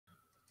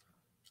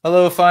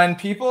Hello, fine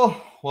people.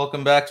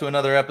 Welcome back to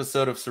another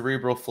episode of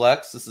Cerebral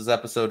Flex. This is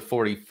episode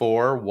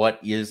 44. What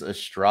is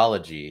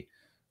astrology?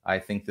 I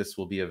think this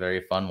will be a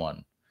very fun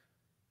one.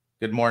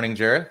 Good morning,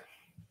 Jared.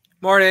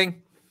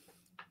 Morning.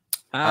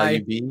 How Hi.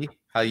 you be?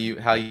 How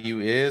you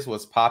is?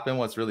 What's popping?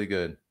 What's really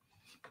good?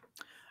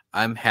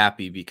 I'm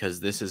happy because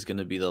this is going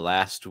to be the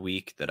last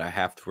week that I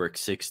have to work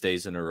 6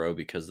 days in a row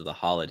because of the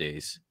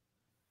holidays.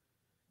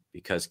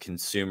 Because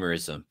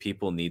consumerism,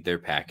 people need their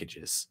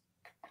packages.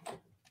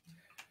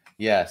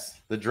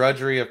 Yes, the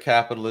drudgery of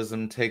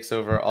capitalism takes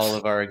over all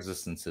of our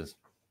existences.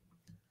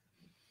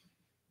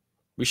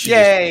 We should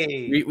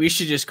Yay! we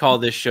should just call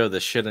this show the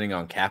Shitting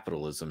on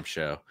Capitalism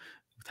show.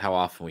 With how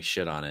often we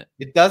shit on it.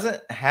 It doesn't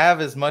have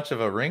as much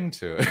of a ring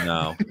to it.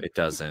 No, it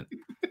doesn't.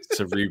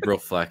 Cerebral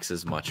Flex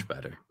is much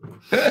better.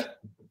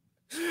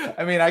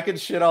 I mean, I could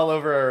shit all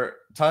over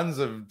tons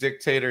of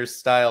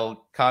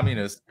dictator-style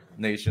communist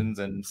nations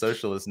and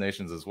socialist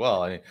nations as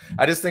well.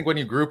 I just think when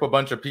you group a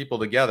bunch of people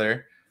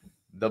together,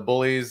 the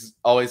bullies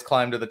always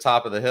climb to the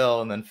top of the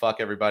hill and then fuck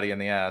everybody in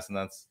the ass. And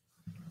that's,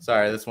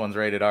 sorry, this one's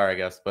rated R, I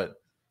guess,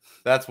 but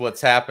that's what's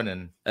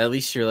happening. At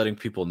least you're letting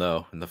people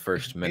know in the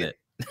first minute.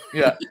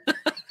 Yeah.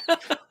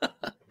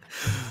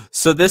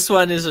 So this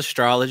one is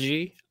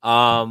astrology,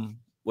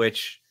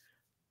 which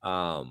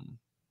I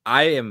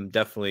am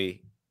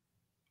definitely,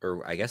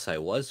 or I guess I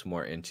was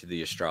more into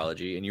the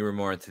astrology, and you were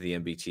more into the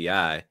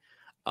MBTI.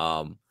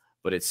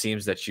 But it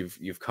seems that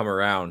you've come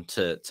around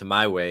to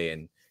my way,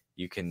 and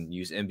you can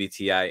use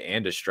MBTI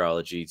and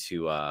astrology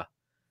to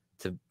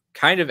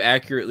kind of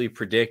accurately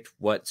predict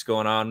what's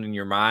going on in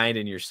your mind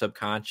and your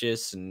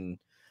subconscious and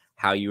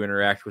how you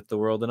interact with the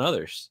world and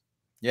others.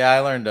 Yeah, I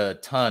learned a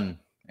ton.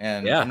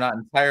 And Yeah. I'm not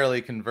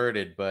entirely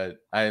converted, but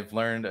I've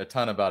learned a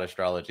ton about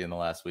astrology in the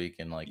last week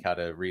and like how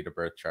to read a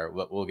birth chart.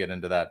 We'll get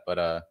into that,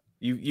 but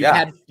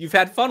you've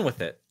had fun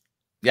with it.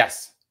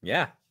 Yes.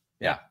 Yeah.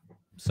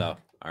 So,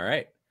 all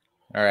right.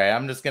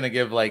 I'm just gonna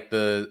give like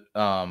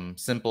the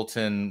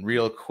simpleton,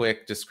 real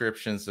quick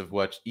descriptions of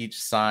what each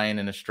sign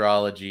in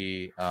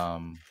astrology,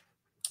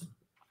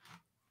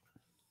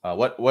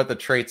 what the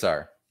traits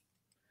are.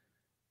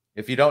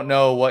 If you don't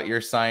know what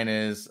your sign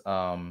is,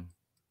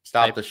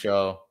 stop the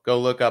show. Go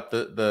look up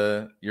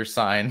your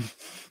sign.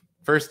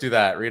 First, do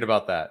that. Read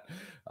about that.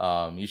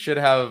 You should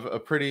have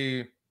a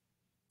pretty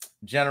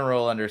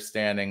general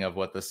understanding of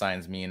what the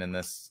signs mean in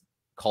this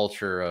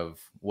culture of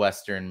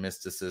Western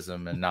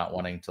mysticism and not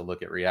wanting to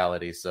look at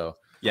reality. So,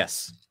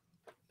 yes,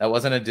 that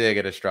wasn't a dig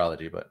at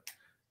astrology, but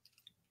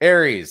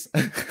Aries.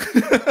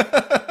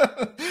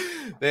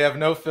 They have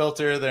no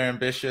filter. They're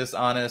ambitious,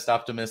 honest,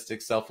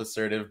 optimistic,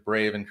 self-assertive,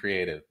 brave, and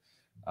creative.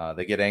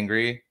 They get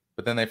angry,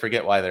 but then they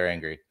forget why they're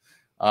angry.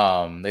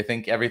 They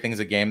think everything's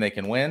a game they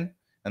can win,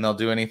 and they'll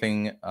do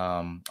anything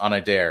on a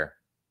dare.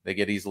 They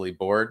get easily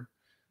bored.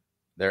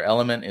 Their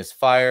element is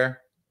fire.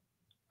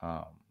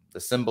 The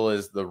symbol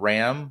is the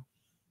ram.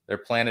 Their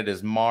planet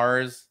is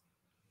Mars.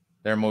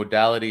 Their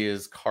modality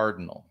is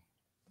cardinal.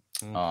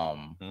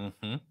 I'm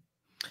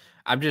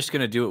just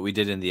going to do what we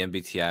did in the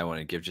MBTI. I want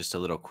to give just a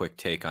little quick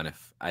take on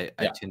if I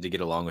tend to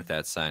get along with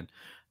that sign.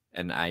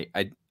 And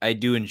I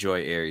do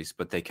enjoy Aries,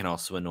 but they can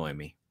also annoy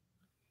me.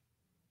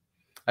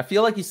 I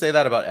feel like you say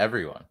that about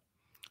everyone.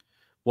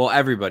 Well,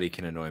 everybody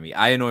can annoy me.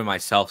 I annoy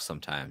myself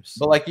sometimes.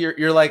 But like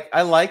you're like,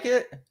 I like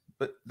it,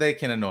 but they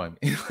can annoy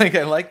me. Like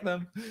I like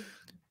them.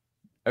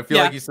 I feel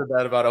like you said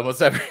that about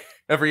almost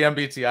every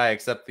MBTI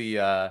except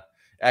the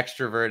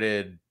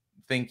extroverted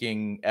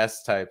thinking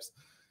S types.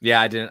 Yeah,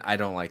 I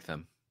don't like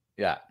them.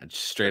 Yeah. I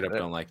just straight up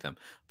don't like them.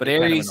 But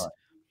Aries,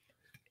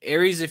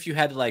 if you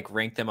had to like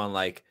rank them on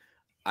like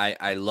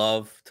I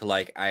love to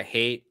like I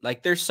hate,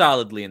 like they're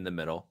solidly in the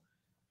middle.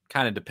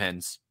 Kind of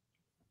depends.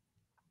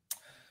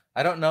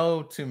 I don't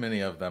know too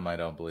many of them, I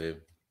don't believe.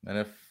 And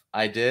if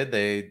I did,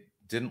 they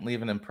didn't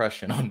leave an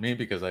impression on me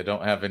because I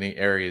don't have any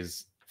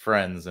Aries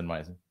friends in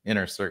my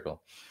inner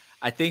circle.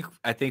 I think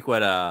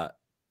what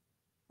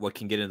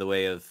can get in the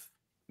way of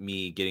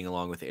me getting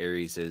along with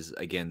Aries is,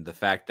 again, the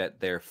fact that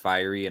they're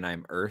fiery and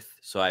I'm earth,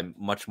 so I'm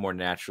much more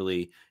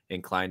naturally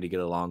inclined to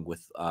get along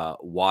with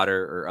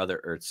water or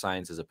other earth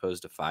signs as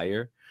opposed to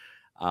fire.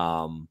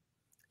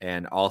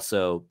 And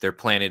also their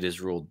planet is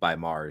ruled by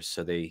Mars,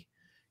 so they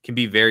can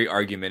be very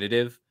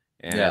argumentative.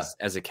 And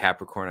as a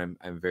Capricorn,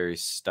 I'm very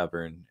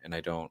stubborn, and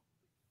I don't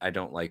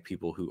like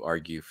people who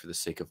argue for the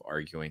sake of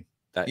arguing.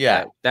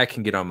 That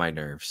can get on my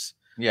nerves.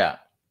 Yeah,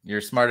 you're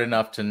smart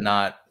enough to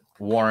not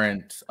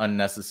warrant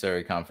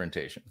unnecessary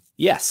confrontation.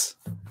 Yes.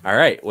 All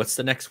right. What's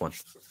the next one?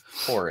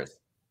 Taurus.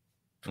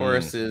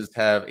 Tauruses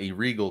have a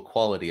regal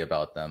quality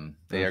about them.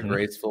 They are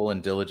graceful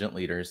and diligent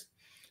leaders.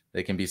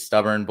 They can be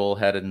stubborn,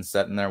 bullheaded, and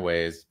set in their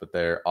ways, but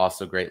they're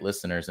also great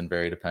listeners and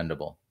very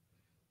dependable.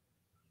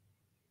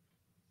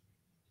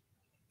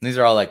 These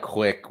are all like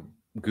quick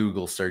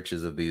Google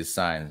searches of these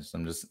signs.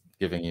 I'm just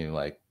giving you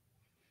like,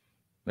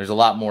 there's a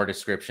lot more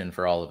description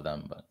for all of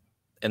them, but.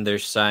 And their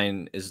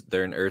sign, is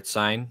there an earth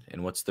sign,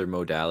 and what's their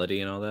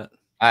modality and all that?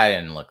 I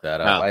didn't look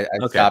that up. I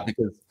stopped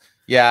because,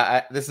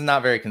 this is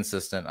not very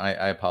consistent.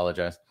 I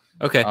apologize.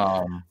 Okay.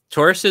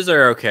 Tauruses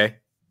are okay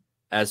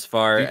as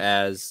far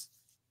as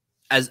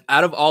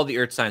out of all the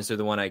earth signs, they're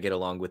the one I get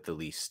along with the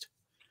least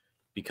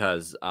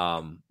because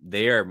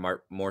they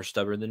are more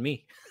stubborn than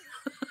me.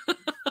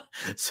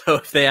 So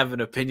if they have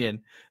an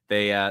opinion,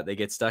 they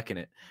get stuck in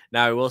it.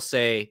 Now I will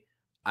say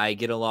I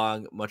get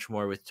along much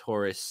more with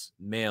Taurus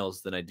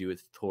males than I do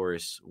with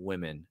Taurus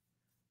women.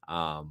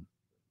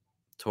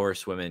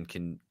 Taurus women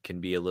can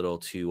be a little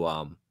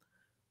too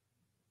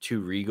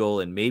regal,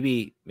 and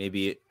maybe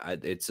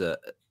it's a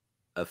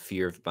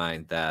fear of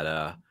mine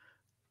that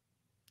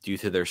due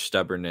to their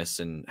stubbornness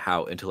and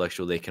how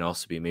intellectual they can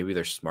also be, maybe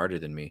they're smarter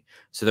than me.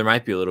 So there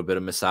might be a little bit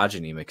of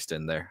misogyny mixed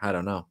in there. I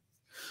don't know.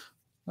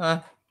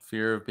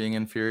 Fear of being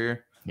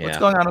inferior. Yeah. What's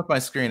going on with my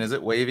screen? Is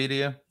it wavy to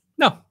you?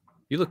 No,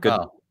 you look good.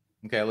 Oh,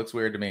 okay. It looks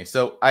weird to me.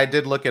 So I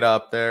did look it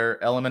up.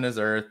 Their element is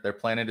Earth. Their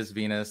planet is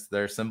Venus.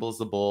 Their symbol is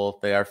the bull.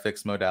 They are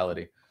fixed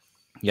modality.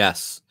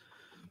 Yes.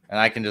 And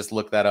I can just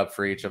look that up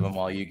for each of them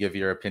while you give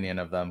your opinion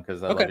of them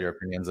because I love your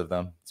opinions of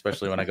them,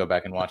 especially when I go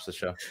back and watch the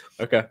show.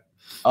 Okay.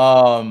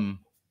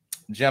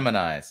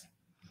 Geminis.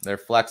 They're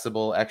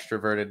flexible,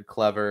 extroverted,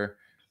 clever.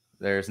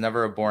 There's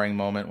never a boring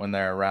moment when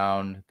they're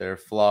around. Their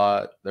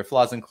flaws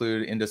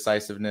include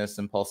indecisiveness,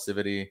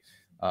 impulsivity,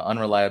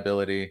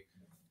 unreliability,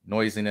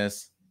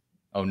 nosiness.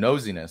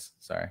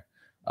 Sorry.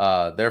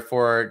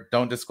 Therefore,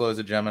 don't disclose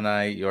a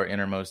Gemini your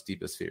innermost,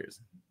 deepest fears.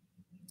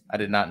 I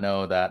did not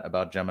know that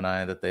about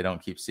Gemini, that they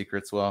don't keep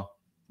secrets well,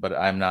 but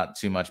I'm not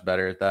too much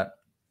better at that.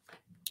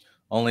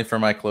 Only for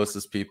my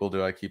closest people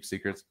do I keep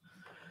secrets.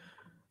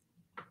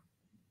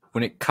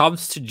 When it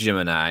comes to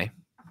Gemini,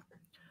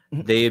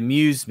 they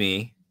amuse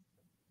me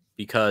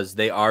because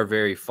they are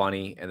very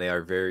funny and they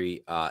are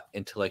very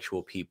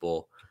intellectual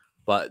people,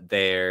 but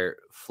their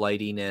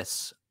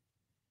flightiness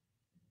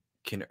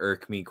can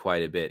irk me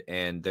quite a bit.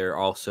 And there are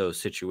also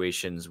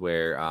situations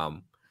where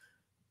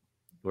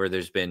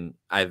there's been,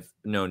 I've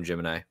known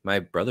Gemini. My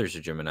brother's a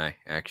Gemini,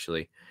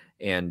 actually.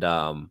 And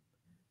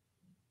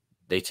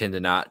they tend to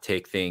not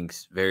take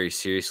things very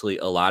seriously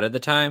a lot of the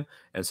time.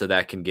 And so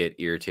that can get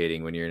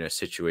irritating when you're in a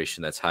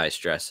situation that's high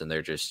stress and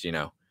they're just,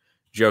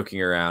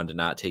 joking around and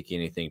not taking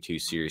anything too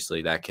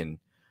seriously. That can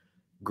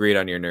grate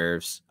on your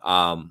nerves.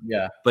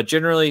 But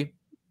generally,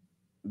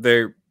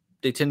 they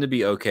tend to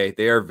be okay.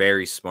 They are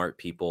very smart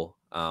people,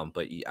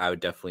 but I would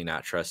definitely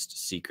not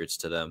trust secrets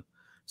to them.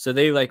 So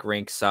they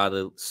rank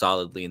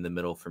solidly in the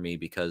middle for me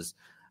because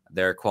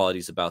there are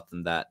qualities about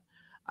them that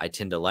I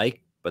tend to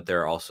like, but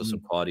there are also some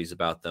qualities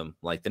about them,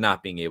 like the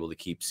not being able to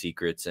keep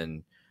secrets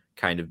and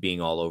kind of being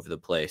all over the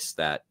place,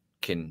 that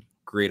can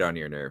grate on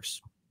your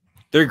nerves.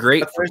 They're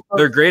great.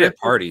 They're great at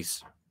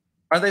parties.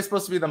 Aren't they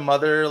supposed to be the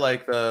mother,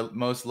 like the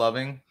most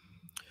loving?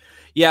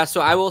 Yeah,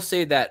 so I will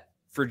say that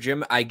for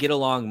Jim, I get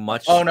along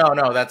much. Oh,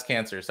 no, that's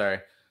Cancer. Sorry.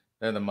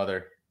 They're the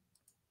mother.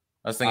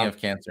 I was thinking of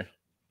Cancer.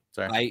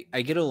 Sorry.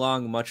 I get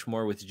along much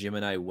more with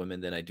Gemini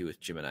women than I do with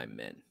Gemini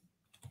men.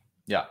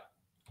 Yeah.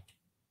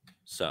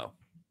 So,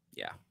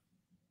 yeah.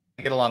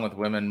 I get along with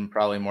women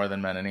probably more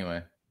than men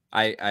anyway.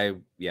 I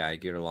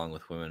get along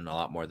with women a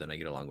lot more than I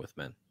get along with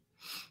men.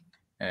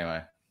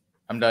 Anyway,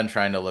 I'm done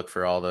trying to look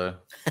for all the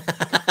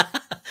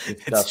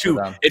it's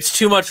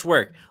too much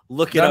work.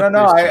 Look it up.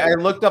 No. I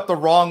looked up the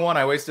wrong one.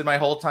 I wasted my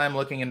whole time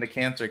looking into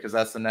Cancer because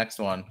that's the next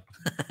one.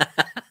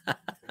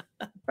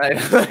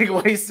 I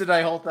wasted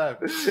my whole time.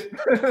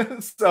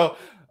 So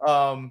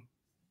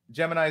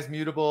Gemini's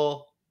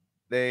mutable.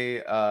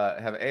 They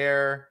have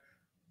air,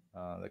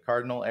 the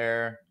cardinal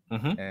air,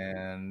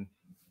 and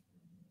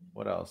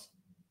what else?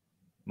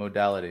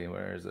 Modality.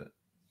 Where is it?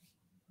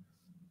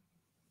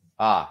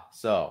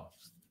 So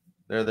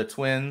they're the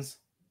twins.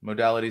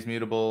 Modality's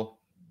mutable.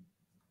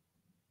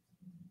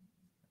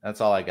 That's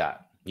all I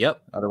got.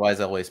 Yep. Otherwise,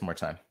 I'll waste more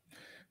time.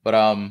 But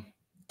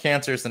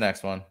Cancer is the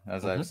next one,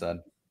 as I've said.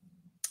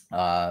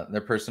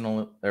 Their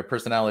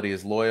personality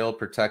is loyal,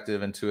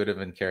 protective, intuitive,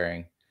 and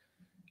caring.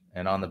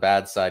 And on the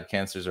bad side,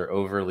 Cancers are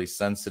overly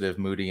sensitive,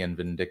 moody, and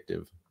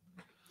vindictive.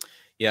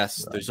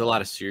 Yes, there's a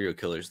lot of serial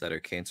killers that are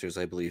Cancers,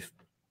 I believe.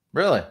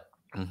 Really?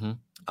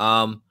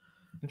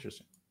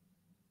 Interesting.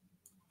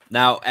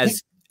 Now,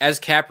 as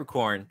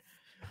Capricorn,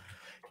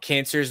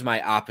 Cancer is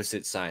my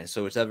opposite sign.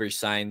 So it's every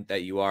sign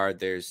that you are,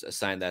 there's a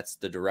sign that's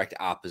the direct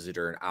opposite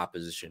or an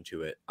opposition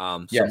to it.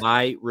 So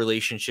my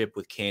relationship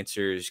with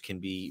Cancers can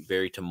be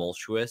very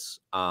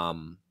tumultuous.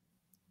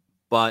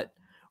 But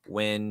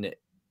when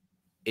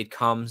it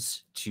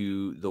comes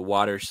to the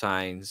water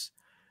signs,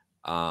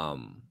 I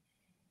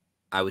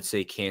would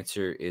say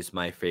Cancer is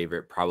my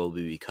favorite,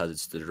 probably because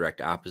it's the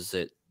direct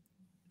opposite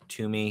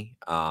to me.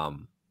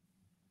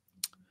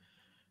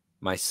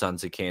 My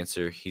son's a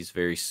Cancer. He's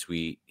very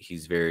sweet.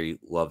 He's very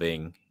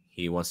loving.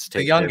 He wants to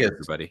take care of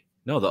everybody.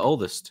 No, the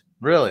oldest.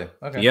 Really?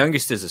 Okay. The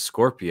youngest is a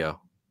Scorpio.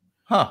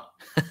 Huh.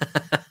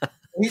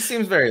 He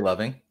seems very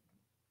loving.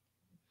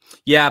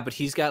 Yeah, but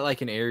he's got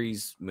like an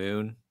Aries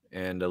moon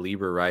and a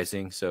Libra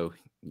rising, so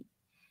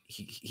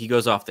he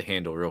goes off the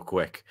handle real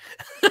quick.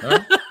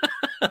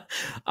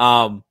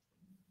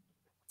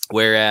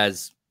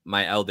 Whereas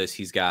my eldest,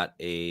 he's got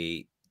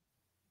a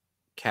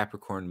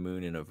Capricorn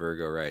moon and a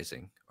Virgo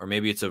rising, or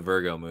maybe it's a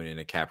Virgo moon and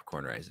a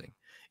Capricorn rising.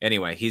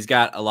 Anyway, he's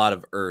got a lot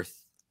of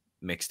earth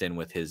mixed in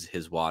with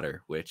his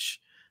water,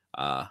 which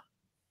I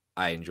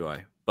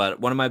enjoy. But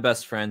one of my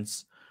best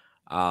friends,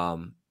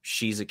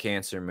 she's a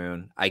Cancer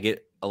moon. I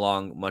get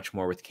along much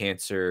more with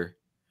Cancer.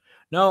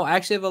 No, I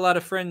actually have a lot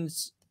of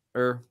friends,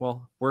 or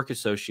well, work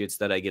associates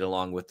that I get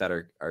along with that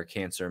are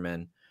Cancer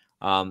men.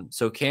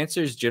 So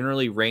Cancers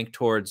generally rank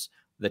towards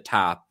the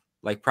top,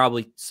 like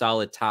probably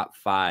solid top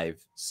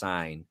 5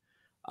 sign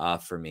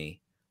for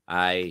me.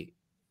 I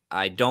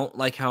don't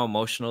like how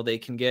emotional they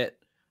can get,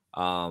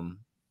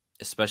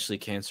 especially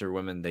Cancer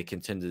women. They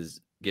can tend to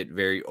get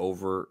very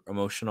over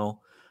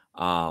emotional.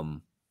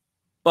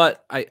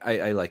 But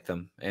I like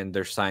them, and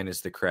their sign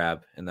is the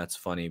crab, and that's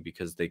funny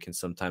because they can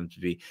sometimes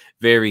be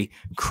very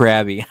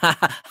crabby.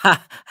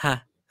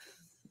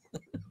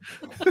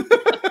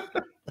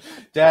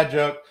 Dad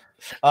joke.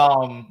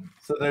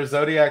 So their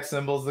zodiac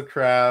symbol's the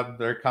crab.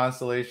 Their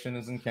constellation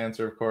is in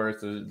Cancer, of course.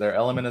 Their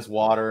element is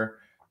water.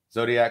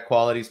 Zodiac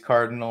qualities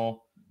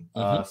cardinal.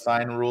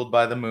 Sign ruled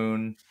by the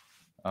moon.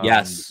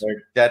 Yes.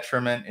 Their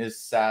detriment is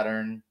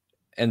Saturn.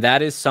 And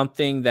that is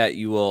something that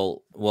you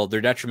will, well,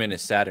 their detriment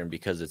is Saturn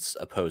because it's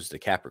opposed to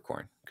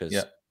Capricorn,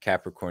 because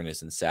Capricorn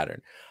is in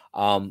Saturn.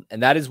 And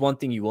that is one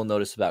thing you will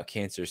notice about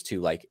Cancers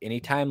too. Like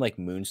anytime like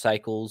moon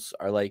cycles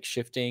are like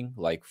shifting,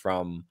 like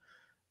from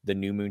the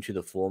new moon to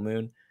the full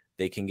moon,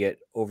 they can get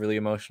overly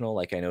emotional.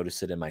 Like I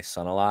notice it in my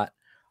son a lot.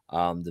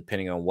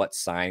 Depending on what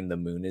sign the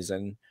moon is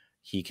in,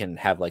 he can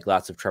have like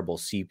lots of trouble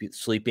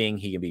sleeping.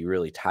 He can be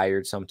really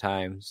tired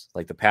sometimes.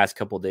 Like the past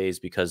couple of days,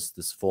 because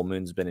this full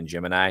moon's been in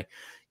Gemini,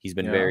 he's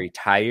been very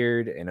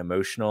tired and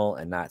emotional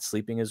and not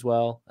sleeping as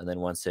well. And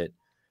then once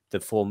the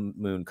full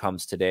moon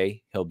comes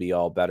today, he'll be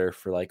all better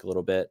for like a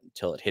little bit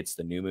until it hits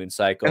the new moon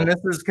cycle. And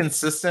this is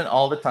consistent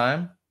all the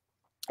time?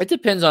 It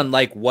depends on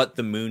like what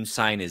the moon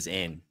sign is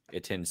in.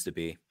 It tends to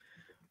be.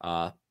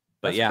 But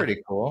that's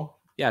pretty cool.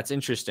 Yeah, it's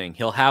interesting.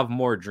 He'll have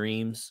more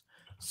dreams.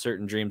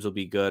 Certain dreams will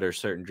be good, or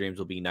certain dreams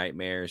will be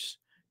nightmares,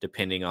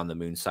 depending on the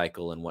moon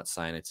cycle and what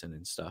sign it's in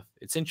and stuff.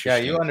 It's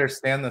interesting. Yeah, you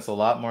understand this a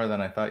lot more than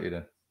I thought you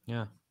did.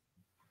 Yeah.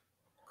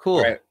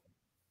 Cool. Right.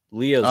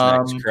 Leo's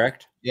next,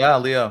 correct? Yeah,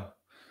 Leo.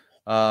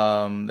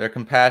 They're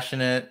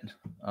compassionate.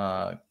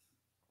 They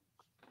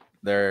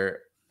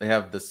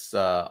have this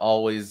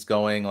always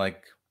going,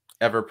 like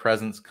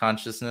ever-present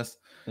consciousness.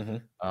 Mm-hmm.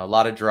 A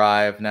lot of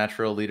drive,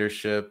 natural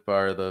leadership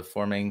are the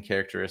 4 main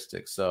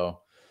characteristics.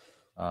 So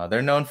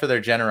they're known for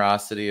their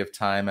generosity of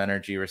time,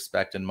 energy,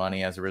 respect, and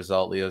money. As a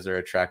result, Leos are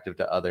attractive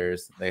to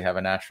others. They have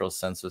a natural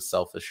sense of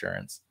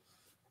self-assurance.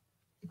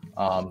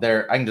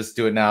 I can just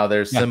do it now.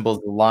 Their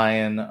symbols, the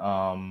lion.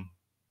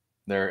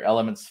 Their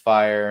elements,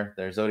 fire.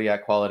 Their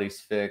zodiac qualities,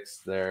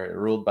 fixed. They're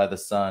ruled by the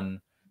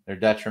sun. Their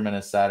detriment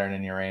is Saturn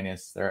and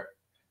Uranus. Their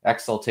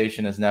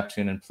exaltation is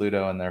Neptune and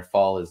Pluto, and their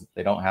fall is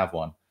they don't have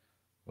one,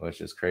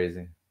 which is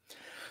crazy.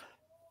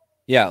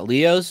 Yeah,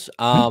 Leos.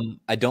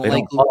 I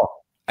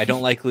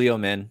don't like Leo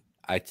men.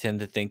 I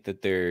tend to think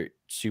that they're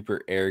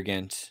super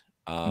arrogant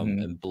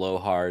and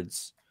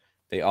blowhards.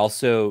 They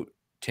also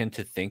tend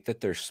to think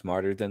that they're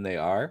smarter than they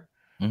are.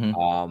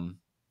 And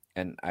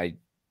I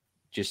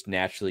just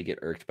naturally get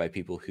irked by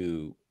people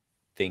who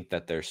think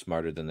that they're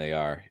smarter than they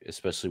are,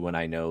 especially when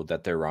I know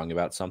that they're wrong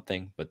about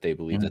something, but they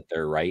believe that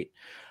they're right.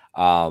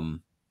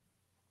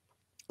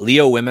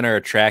 Leo women are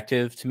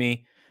attractive to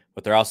me,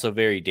 but they're also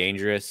very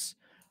dangerous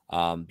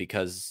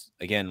because,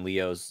 again,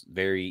 Leo's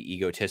very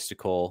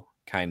egotistical,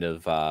 kind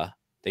of.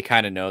 They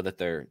kind of know that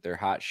they're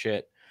hot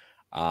shit,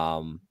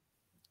 so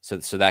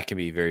that can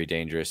be very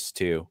dangerous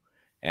too.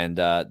 And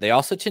they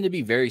also tend to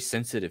be very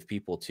sensitive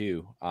people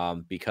too,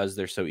 because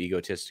they're so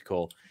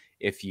egotistical.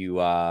 If you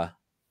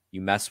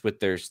mess with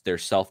their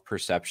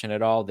self-perception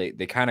at all, they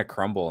kind of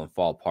crumble and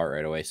fall apart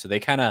right away. So they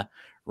kind of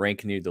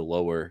rank near the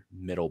lower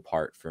middle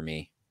part for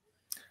me.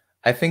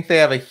 I think they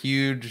have a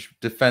huge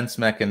defense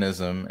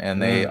mechanism,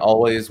 and they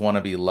always want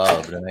to be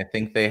loved. And I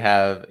think they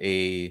have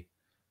a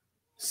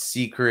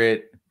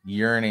secret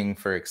yearning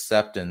for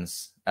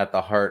acceptance at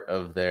the heart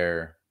of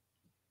their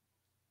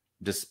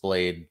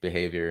displayed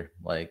behavior.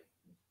 Like,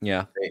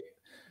 they're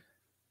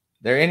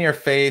in your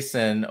face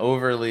and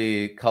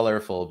overly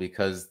colorful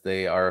because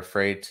they are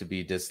afraid to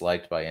be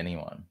disliked by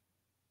anyone.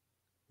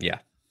 Yeah,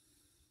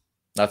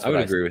 that's what I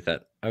would agree with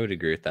that. I would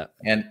agree with that.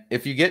 And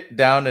if you get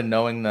down to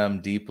knowing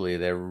them deeply,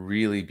 they're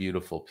really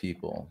beautiful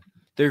people.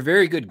 They're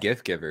very good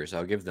gift givers.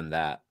 I'll give them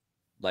that.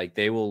 Like,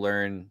 they will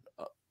learn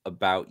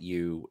about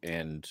you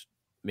and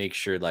make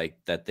sure like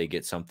that they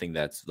get something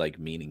that's like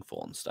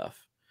meaningful and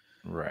stuff.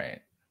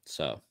 Right.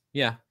 So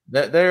yeah,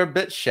 they're a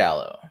bit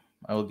shallow.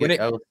 I will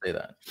say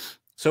that.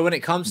 So when it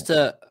comes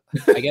to,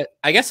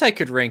 I guess I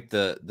could rank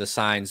the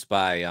signs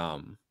by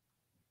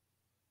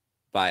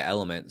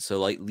element. So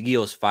like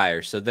Leo's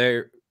fire. So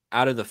they're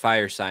out of the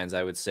fire signs.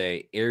 I would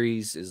say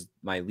Aries is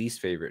my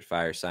least favorite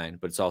fire sign,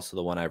 but it's also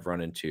the one I've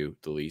run into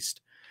the least.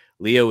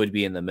 Leo would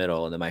be in the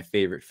middle, and then my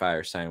favorite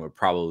fire sign would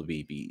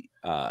probably be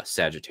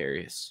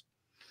Sagittarius,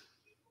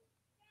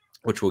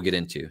 which we'll get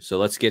into. So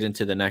let's get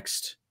into the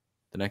next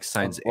The next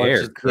sign's Let's air,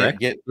 just correct?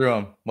 get through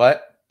them.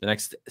 What? The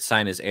next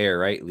sign is air,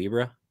 right?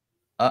 Libra?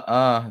 It's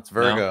No.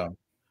 Virgo.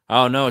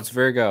 Oh no, it's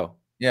Virgo.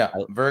 Yeah,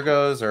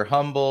 Virgos are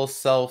humble,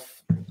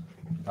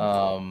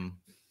 um,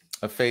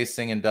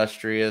 effacing,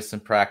 industrious,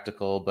 and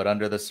practical, but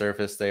under the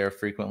surface, they are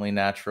frequently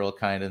natural,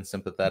 kind, and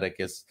sympathetic,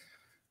 as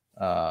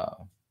uh,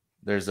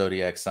 their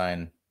zodiac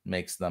sign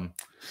makes them.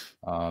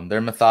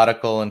 They're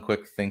methodical and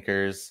quick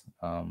thinkers.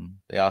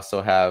 They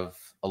also have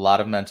a lot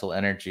of mental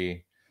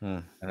energy,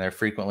 and they're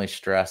frequently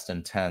stressed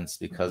and tense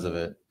because of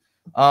it.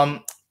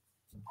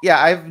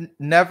 Yeah,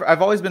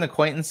 I've always been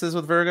acquaintances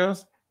with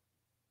Virgos.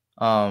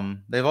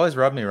 They've always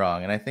rubbed me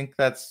wrong, and I think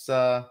that's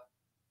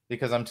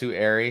because I'm too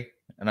airy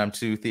and I'm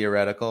too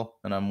theoretical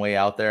and I'm way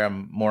out there.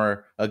 I'm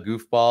more a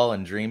goofball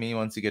and dreamy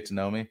once you get to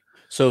know me.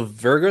 So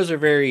Virgos are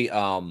very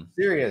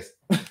serious.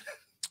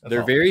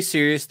 They're very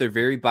serious. They're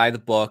very by the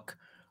book.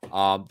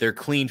 They're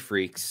clean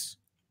freaks.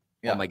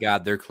 Yeah. Oh my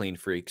God, they're clean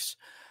freaks.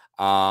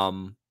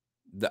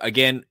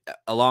 Again,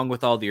 along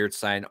with all the earth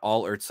sign,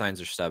 all earth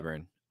signs are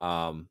stubborn.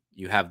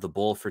 You have the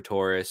bull for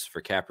Taurus.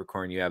 For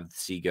Capricorn, you have the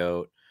sea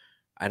goat.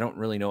 I don't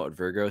really know what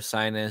Virgo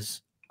sign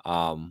is,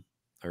 or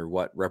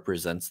what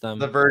represents them.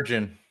 The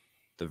Virgin.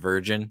 The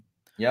Virgin.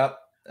 Yep.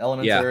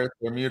 Elements Earth.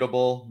 They're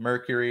mutable.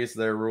 Mercury's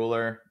their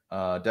ruler.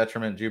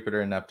 Detriment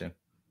Jupiter and Neptune.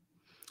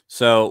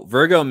 So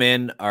Virgo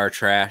men are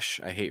trash.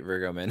 I hate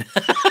Virgo men.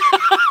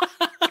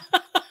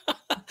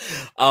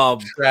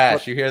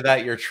 Trash. You hear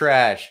that? You're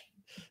trash.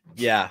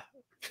 Yeah.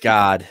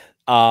 God.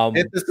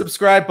 Hit the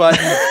subscribe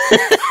button.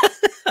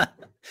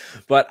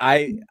 But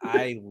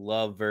I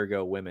love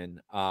Virgo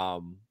women.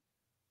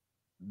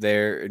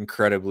 They're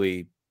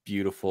incredibly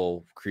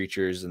beautiful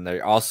creatures, and they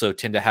also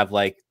tend to have,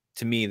 like,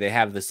 to me, they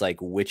have this like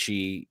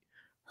witchy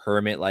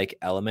hermit like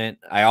element.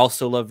 I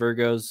also love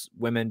Virgos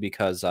women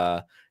because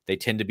they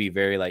tend to be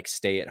very like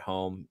stay at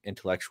home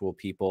intellectual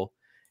people,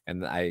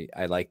 and I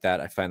like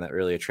that. I find that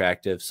really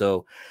attractive.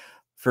 So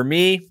for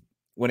me,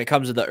 when it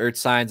comes to the earth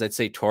signs, I'd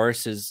say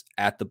Taurus is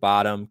at the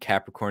bottom,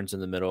 Capricorn's in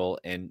the middle,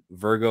 and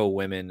Virgo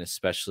women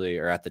especially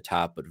are at the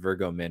top, but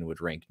Virgo men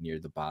would rank near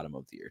the bottom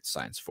of the earth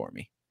signs for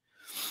me.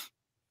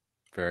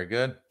 Very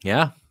good.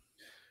 Yeah.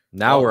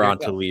 Now we're on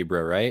to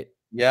Libra, right?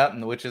 Yeah,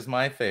 which is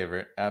my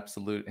favorite.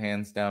 Absolute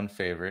hands down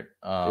favorite.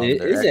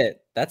 Is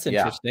it? That's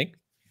interesting. Yeah.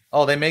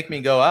 Oh, they make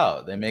me go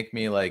out. They make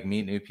me like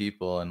meet new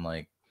people, and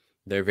like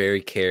they're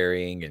very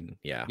caring, and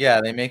yeah,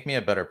 they make me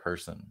a better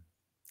person.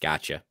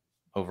 Gotcha.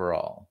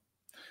 Overall.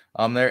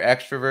 They're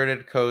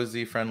extroverted,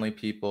 cozy, friendly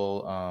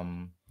people.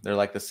 They're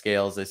like the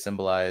scales. They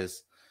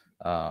symbolize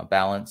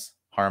balance,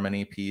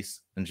 harmony, peace,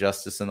 and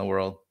justice in the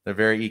world. They're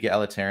very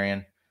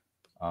egalitarian.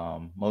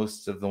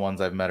 Most of the ones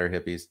I've met are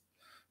hippies.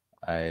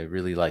 I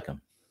really like them.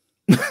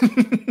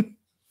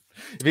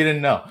 If you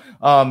didn't know,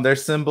 their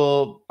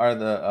symbol are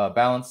the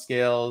balance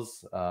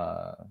scales.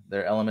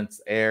 Their elements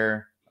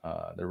air.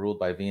 They're ruled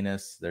by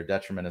Venus. Their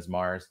detriment is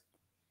Mars.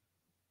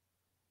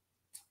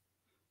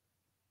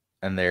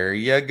 And there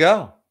you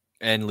go.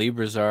 And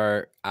Libras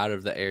are, out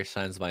of the air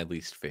signs, my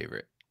least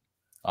favorite.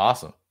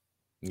 Awesome.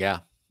 Yeah.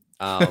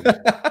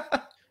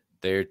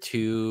 They're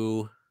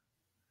too...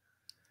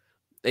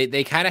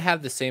 They kind of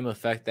have the same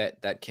effect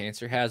that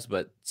Cancer has,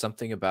 but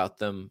something about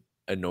them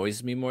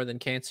annoys me more than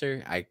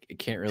Cancer. I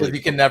can't really... Because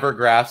you can never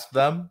grasp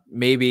them?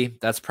 Maybe.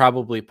 That's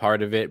probably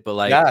part of it, but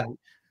like... Yeah,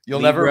 you'll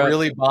never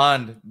really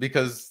bond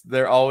because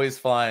they're always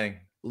flying.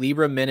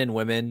 Libra men and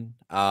women,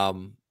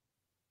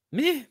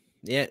 meh.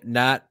 Yeah,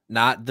 not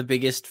the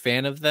biggest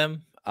fan of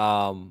them.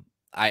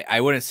 I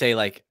wouldn't say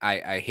like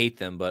I hate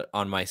them, but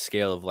on my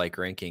scale of like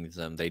ranking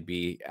them, they'd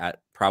be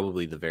at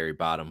probably the very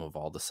bottom of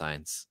all the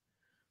signs.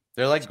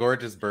 They're like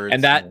gorgeous birds.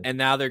 And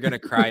now they're gonna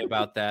cry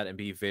about that and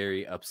be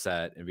very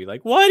upset and be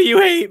like, "Why do you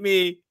hate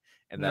me?"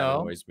 And that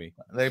annoys me.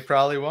 They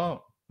probably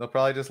won't. They'll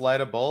probably just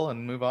light a bowl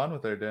and move on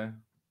with their day.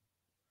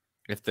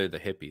 If they're the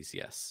hippies,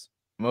 yes.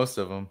 Most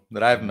of them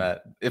that I've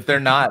met. If they're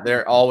not,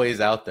 they're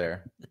always out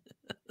there.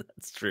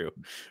 That's true.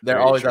 They're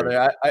very always true.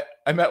 Out there.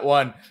 I met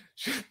one.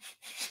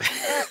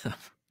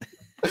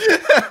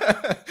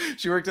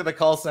 She worked at the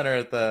call center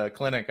at the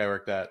clinic I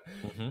worked at,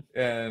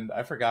 and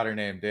I forgot her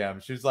name. Damn.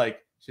 She's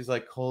like,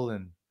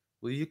 Colin,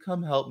 will you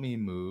come help me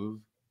move?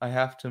 I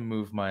have to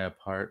move my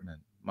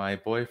apartment. My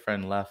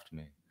boyfriend left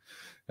me.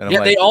 And I'm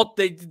like,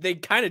 they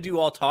kind of do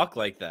all talk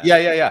like that.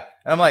 Yeah.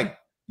 And I'm like,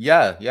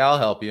 yeah, I'll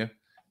help you.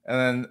 And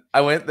then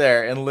I went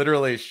there, and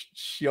literally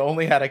she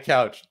only had a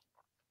couch.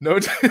 No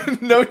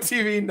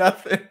TV,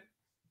 nothing.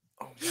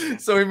 Oh,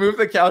 so we moved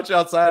the couch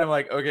outside. I'm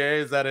like, okay,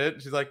 is that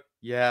it? She's like,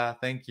 yeah,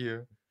 thank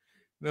you.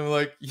 And I'm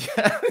like,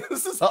 yeah,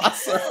 this is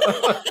awesome.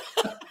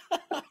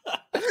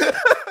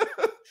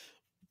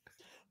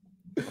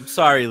 I'm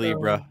sorry,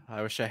 Libra.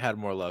 I wish I had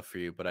more love for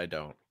you, but I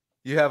don't.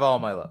 You have all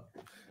my love.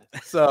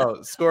 So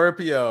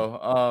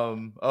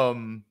Scorpio,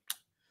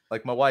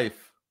 like my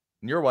wife,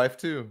 and your wife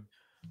too.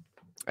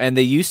 And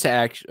they used to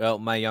act,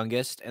 my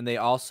youngest, and they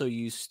also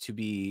used to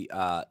be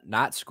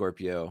not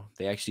Scorpio.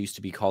 They actually used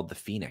to be called the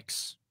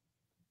Phoenix.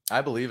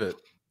 I believe it.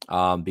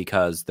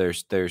 Because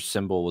their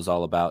symbol was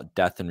all about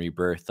death and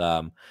rebirth.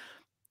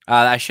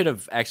 I should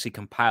have actually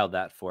compiled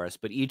that for us,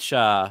 but each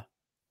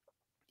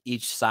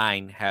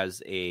sign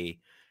has a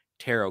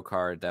tarot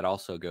card that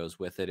also goes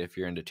with it if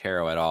you're into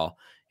tarot at all.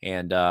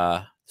 And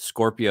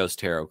Scorpio's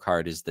tarot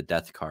card is the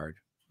death card.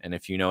 And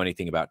if you know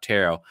anything about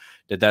tarot,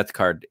 the death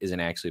card isn't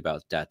actually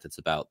about death. It's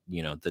about,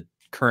 the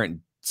current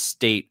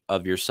state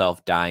of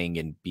yourself dying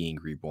and being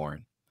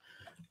reborn.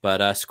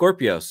 But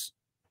Scorpios,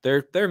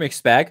 they're a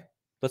mixed bag.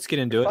 Let's get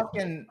into it.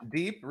 Fucking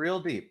deep, real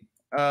deep.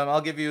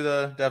 I'll give you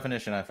the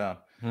definition I found.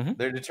 Mm-hmm.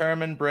 They're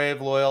determined,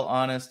 brave, loyal,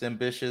 honest,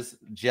 ambitious,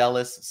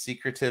 jealous,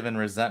 secretive, and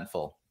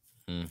resentful.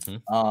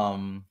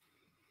 Mm-hmm.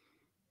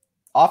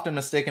 Often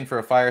mistaken for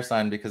a fire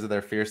sign because of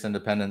their fierce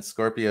independence,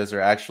 Scorpios are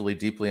actually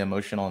deeply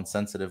emotional and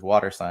sensitive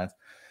water signs.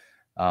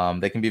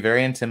 They can be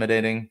very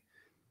intimidating.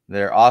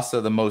 They're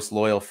also the most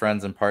loyal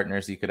friends and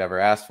partners you could ever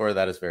ask for.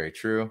 That is very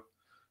true.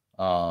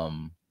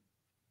 And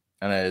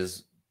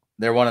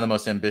they're one of the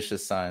most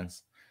ambitious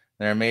signs.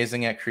 They're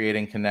amazing at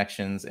creating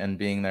connections and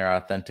being their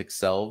authentic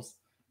selves.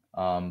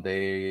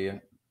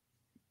 They're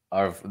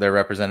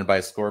represented by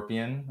a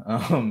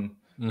scorpion.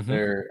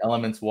 Their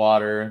element's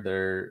water.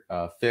 Their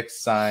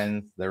fixed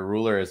signs. Their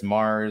ruler is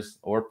Mars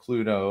or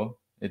Pluto.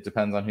 It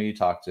depends on who you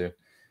talk to.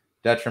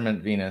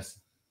 Detriment Venus.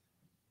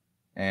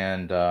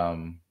 And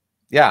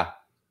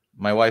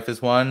my wife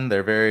is one.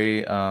 They're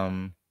very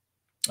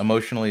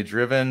emotionally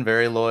driven,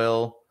 very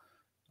loyal.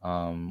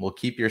 Will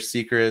keep your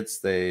secrets.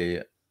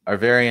 They are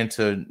very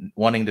into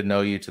wanting to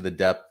know you to the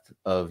depth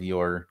of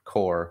your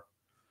core.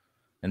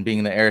 And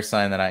being the air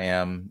sign that I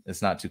am,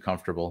 it's not too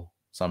comfortable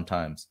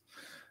sometimes.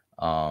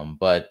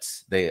 But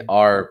they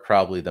are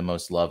probably the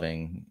most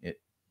loving.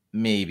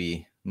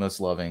 Most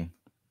loving.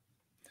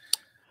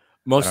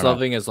 Most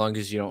loving as long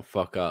as you don't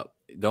fuck up.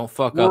 Don't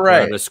fuck up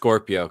Right. a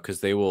Scorpio because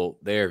they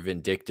are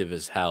vindictive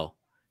as hell.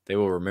 They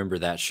will remember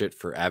that shit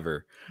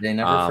forever. They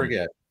never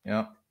forget.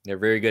 Yeah. They're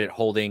very good at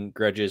holding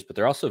grudges, but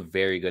they're also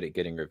very good at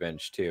getting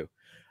revenge too.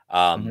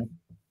 When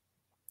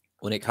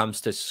it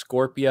comes to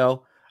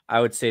Scorpio, I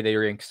would say they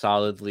rank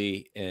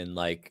solidly in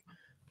like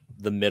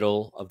the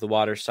middle of the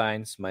water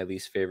signs. My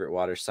least favorite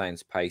water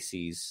signs,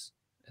 Pisces,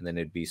 and then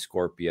it'd be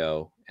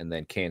Scorpio, and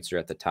then Cancer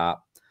at the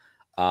top.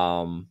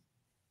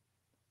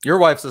 Your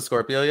wife's a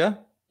Scorpio, yeah?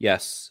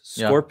 Yes.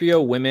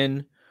 Scorpio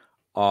women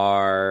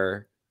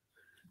are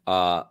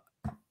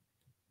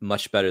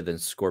much better than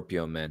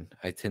Scorpio men.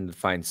 I tend to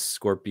find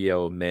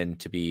Scorpio men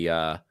to be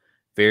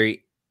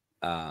very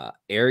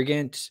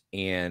arrogant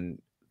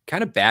and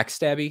kind of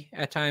backstabby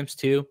at times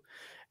too.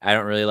 I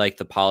don't really like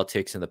the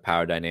politics and the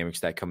power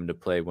dynamics that come into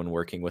play when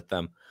working with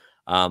them.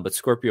 But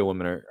Scorpio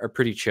women are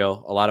pretty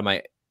chill. A lot of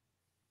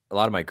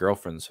my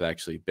girlfriends have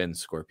actually been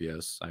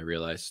Scorpios, I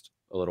realized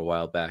a little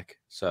while back.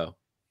 So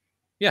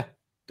yeah,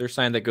 they're a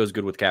sign that goes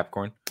good with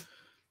Capricorn.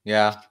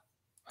 Yeah.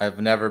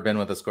 I've never been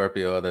with a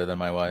Scorpio other than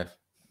my wife.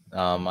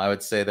 I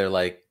would say they're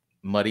like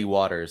muddy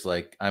waters.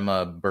 Like I'm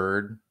a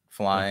bird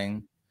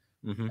flying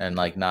and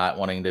like not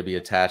wanting to be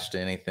attached to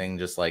anything,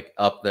 just like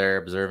up there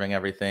observing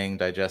everything,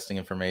 digesting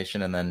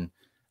information, and then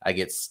I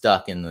get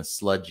stuck in the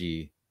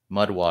sludgy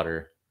mud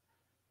water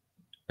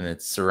and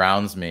it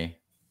surrounds me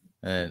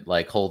and it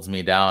like holds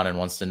me down and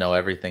wants to know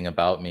everything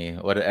about me,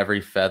 what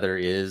every feather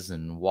is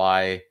and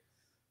why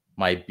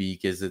my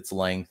beak is its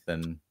length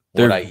and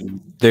what I eat.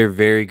 They're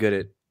very good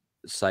at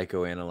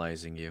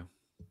psychoanalyzing you.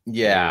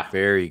 Yeah. They're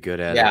very good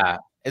at it. Yeah.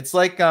 It's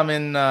like I'm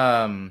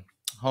in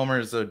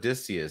Homer's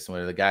Odysseus,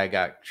 where the guy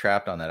got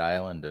trapped on that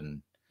island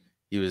and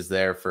he was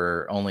there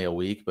for only a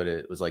week, but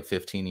it was like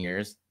 15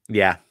 years.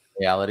 Yeah.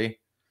 Reality.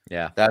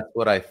 Yeah. That's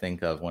what I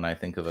think of when I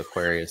think of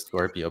Aquarius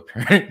Scorpio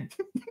parent.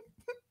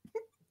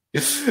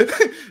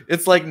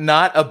 It's like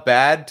not a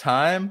bad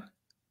time,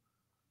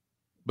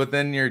 but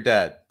then you're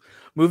dead.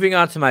 Moving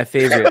on to my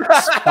favorite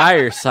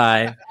fire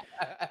sign,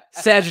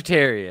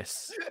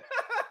 Sagittarius.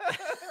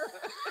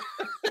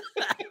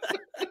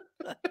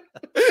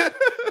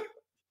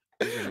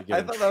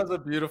 I thought that was a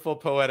beautiful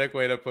poetic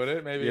way to put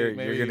it. Maybe you're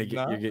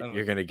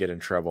gonna get in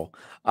trouble.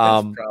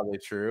 That's probably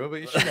true,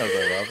 but she knows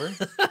I love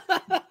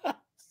her.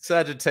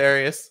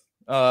 Sagittarius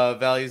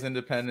values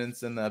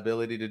independence and the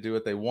ability to do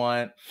what they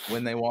want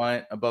when they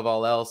want, above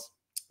all else,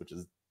 which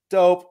is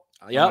dope.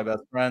 Yeah, my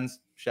best friends.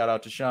 Shout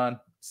out to Sean,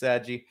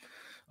 Saggy.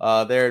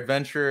 They're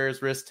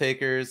adventurers, risk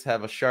takers,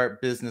 have a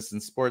sharp business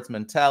and sports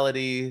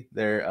mentality.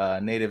 Their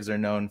natives are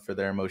known for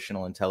their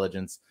emotional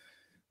intelligence,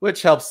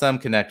 which helps them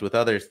connect with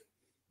others.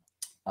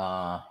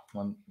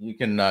 You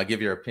can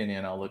give your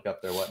opinion. I'll look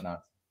up their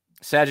whatnot.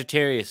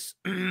 Sagittarius.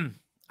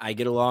 I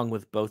get along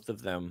with both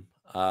of them,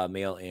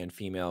 male and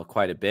female,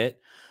 quite a bit.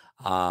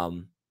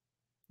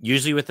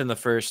 Usually within the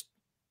first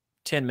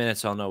 10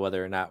 minutes, I'll know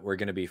whether or not we're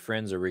going to be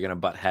friends or we're going to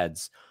butt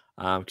heads.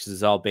 Because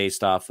it's all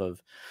based off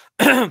of,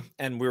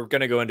 and we're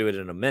going to go into it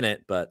in a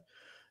minute, but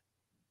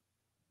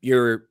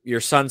your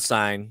sun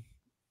sign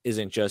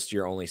isn't just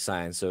your only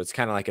sign. So it's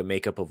kind of like a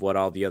makeup of what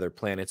all the other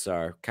planets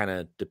are. Kind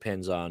of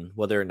depends on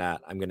whether or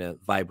not I'm going to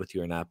vibe with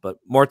you or not. But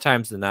more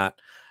times than not,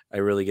 I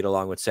really get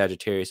along with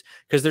Sagittarius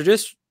because they're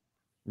just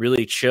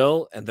really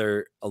chill and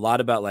they're a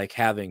lot about like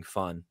having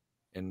fun.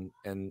 And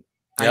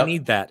I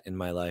need that in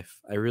my life.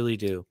 I really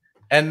do.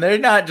 And they're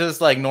not just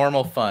like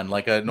normal fun,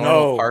 like a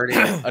normal party.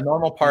 A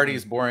normal party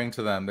is Mm-mm. boring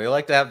to them. They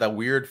like to have that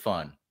weird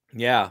fun.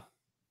 Yeah.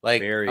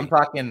 Like Very. I'm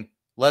talking,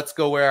 let's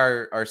go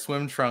wear our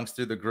swim trunks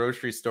through the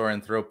grocery store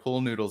and throw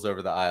pool noodles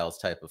over the aisles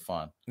type of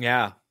fun.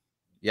 Yeah.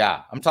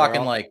 Yeah. I'm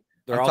talking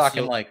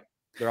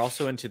they're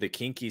also into the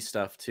kinky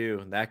stuff too,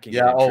 and that can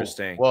yeah, get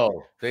interesting.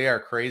 Whoa, they are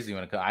crazy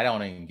when it comes. I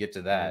don't even get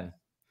to that.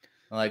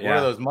 I'm like, what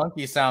are those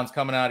monkey sounds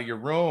coming out of your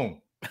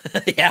room?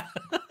 Yeah.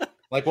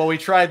 Like, well, we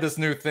tried this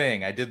new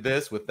thing. I did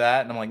this with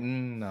that, and I'm like,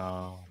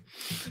 no.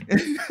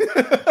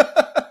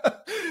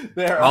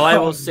 All I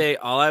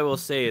will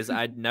say is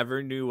I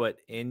never knew what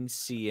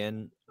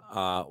NCN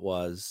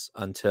was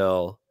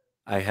until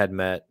I had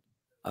met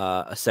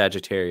a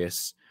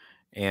Sagittarius,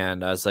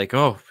 and I was like,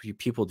 "Oh,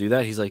 people do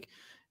that?" He's like,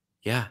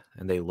 "Yeah,"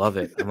 and they love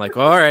it. I'm like,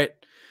 "All right,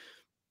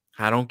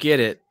 I don't get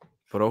it,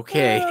 but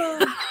okay."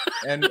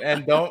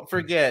 and don't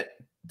forget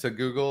to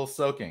Google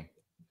soaking.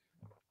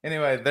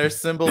 Anyway, their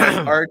symbol is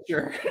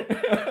Archer.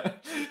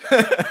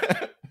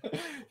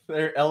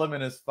 Their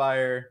element is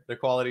fire. Their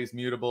quality is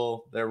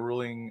mutable. Their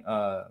ruling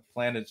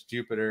planet's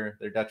Jupiter.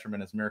 Their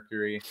detriment is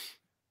Mercury.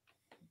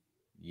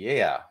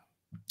 Yeah,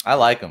 I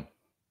like them.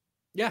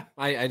 Yeah,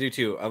 I do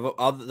too. Of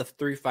all the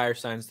 3 fire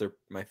signs, they're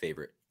my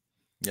favorite.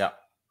 Yeah.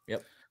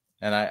 Yep.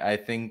 And I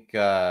think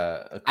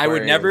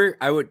Aquarius,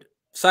 I would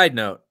side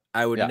note,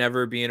 I would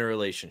never be in a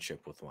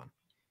relationship with one.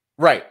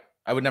 Right.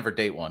 I would never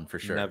date one for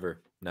sure.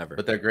 Never.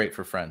 But they're great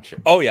for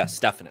friendship. Oh yes,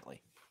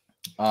 definitely.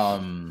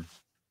 But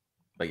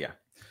yeah.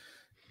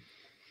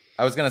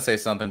 I was gonna say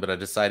something, but I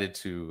decided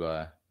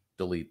to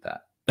delete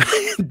that.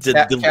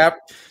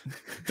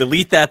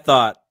 Delete that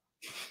thought.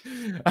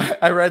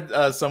 I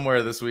read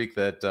somewhere this week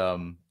that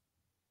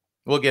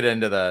we'll get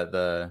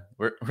into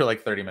we're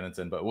like 30 minutes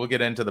in, but we'll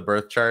get into the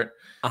birth chart.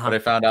 But I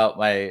found out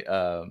my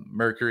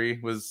Mercury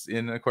was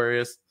in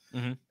Aquarius.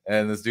 Mm-hmm.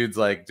 And this dude's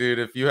like, dude,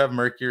 if you have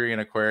Mercury in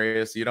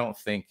Aquarius, you don't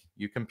think,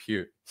 you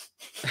compute.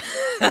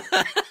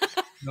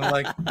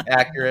 Like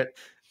accurate.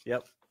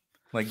 Yep.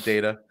 Like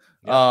data.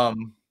 Yep.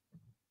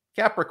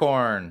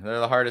 Capricorn,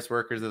 they're the hardest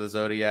workers of the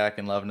zodiac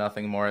and love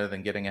nothing more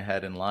than getting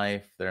ahead in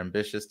life. They're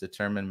ambitious,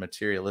 determined,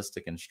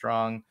 materialistic, and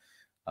strong.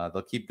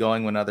 They'll keep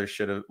going when others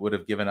would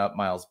have given up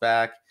miles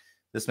back.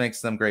 This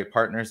makes them great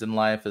partners in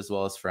life as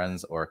well as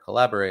friends or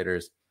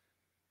collaborators.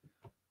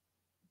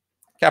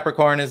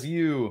 Capricorn is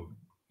you.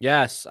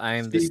 Yes, I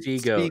am the sea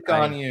goat. Speak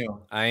on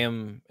you. I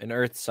am an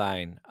earth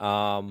sign.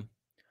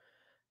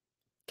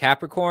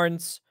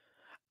 Capricorns,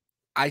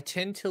 I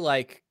tend to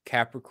like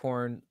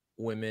Capricorn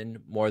women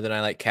more than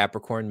I like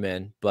Capricorn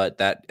men, but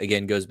that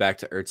again goes back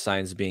to earth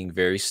signs being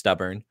very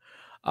stubborn.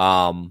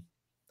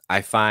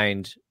 I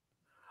find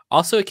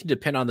also it can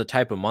depend on the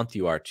type of month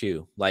you are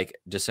too. Like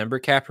December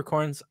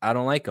Capricorns, I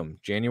don't like them.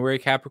 January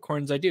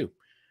Capricorns, I do.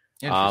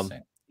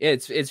 Interesting.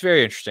 It's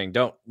very interesting.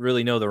 Don't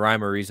really know the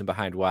rhyme or reason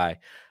behind why.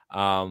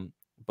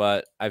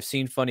 But I've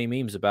seen funny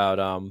memes about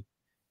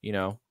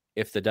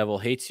if the devil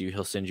hates you,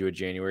 he'll send you a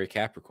January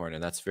Capricorn,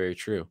 and that's very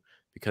true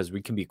because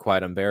we can be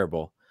quite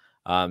unbearable.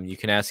 You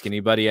can ask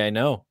anybody I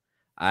know.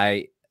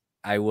 I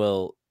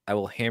will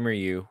hammer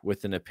you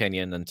with an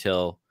opinion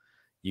until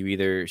you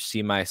either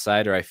see my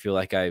side or I feel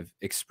like I've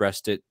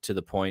expressed it to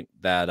the point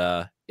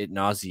that it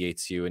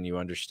nauseates you and you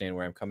understand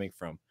where I'm coming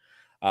from.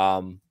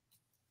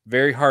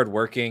 Very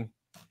hardworking.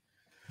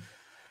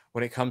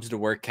 When it comes to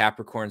work,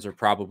 Capricorns are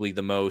probably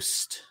the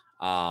most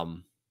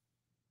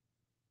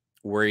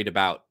worried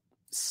about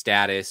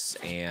status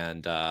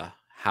and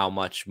how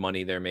much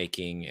money they're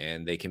making,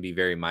 and they can be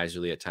very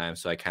miserly at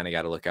times. So I kind of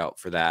got to look out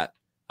for that.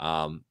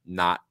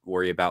 Not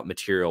worry about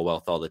material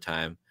wealth all the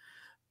time.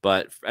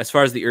 But as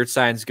far as the earth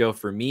signs go,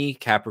 for me,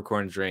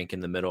 Capricorn's rank in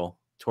the middle.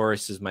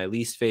 Taurus is my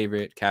least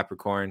favorite.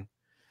 Capricorn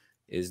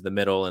is the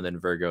middle, and then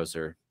Virgos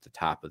are the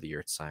top of the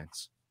earth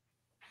signs.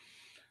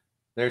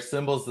 Their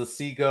symbols, the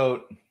sea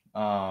goat,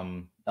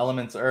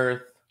 elements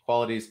earth,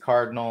 qualities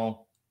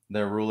cardinal.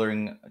 Their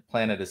ruling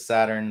planet is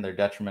Saturn. Their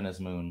detriment is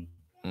Moon.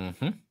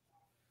 Mm-hmm.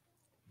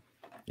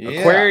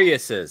 Yeah.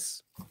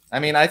 Aquariuses. I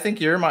mean, I think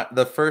you're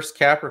the first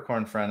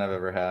Capricorn friend I've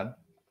ever had.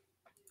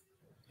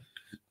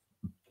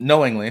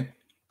 Knowingly.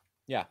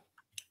 Yeah.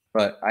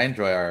 But I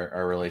enjoy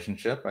our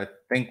relationship. I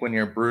think when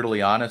you're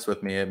brutally honest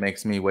with me, it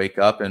makes me wake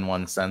up in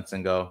one sense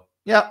and go,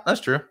 yeah,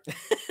 that's true.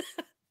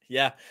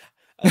 Yeah.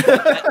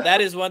 That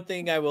is one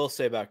thing I will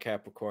say about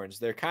Capricorns.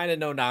 They're kind of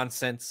no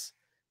nonsense.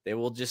 They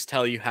will just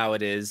tell you how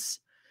it is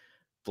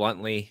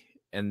bluntly.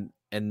 And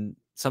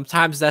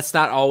sometimes that's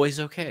not always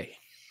okay.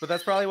 But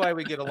that's probably why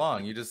we get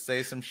along. You just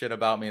say some shit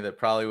about me that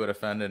probably would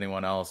offend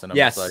anyone else. And I'm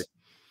just like,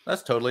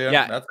 that's totally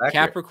that's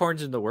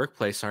Capricorns in the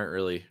workplace aren't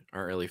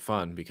really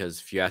fun because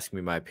if you ask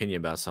me my opinion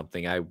about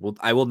something, I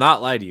will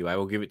not lie to you. I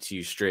will give it to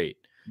you straight.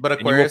 But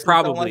Aquarius will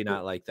probably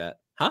not like that.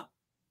 Huh?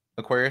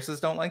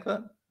 Aquariuses don't like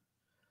that?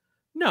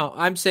 No,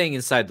 I'm saying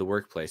inside the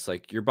workplace.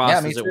 Like your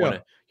boss doesn't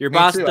want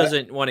to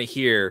doesn't want to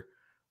hear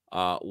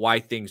why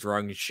things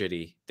wrong and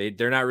shitty.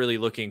 They're not really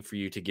looking for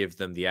you to give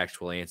them the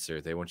actual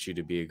answer. They want you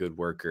to be a good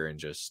worker and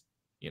just,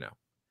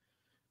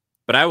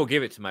 but I will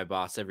give it to my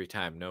boss every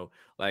time. No,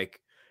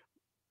 like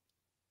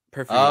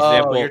perfect Oh,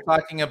 example. you're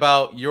talking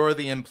about you're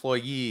the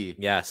employee.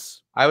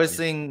 Yes. I was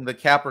seeing the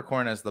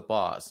Capricorn as the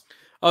boss.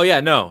 Oh yeah,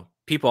 no.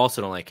 People also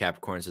don't like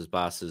Capricorns as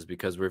bosses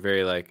because we're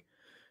very like,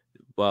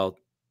 well,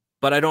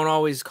 but I don't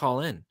always call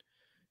in.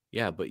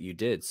 Yeah, but you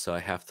did, so I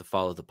have to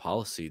follow the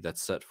policy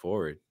that's set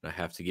forward. I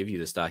have to give you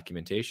this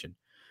documentation.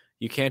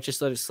 You can't just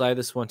let it slide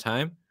this one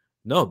time.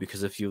 No,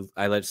 because if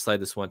I let it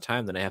slide this one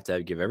time, then I have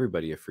to give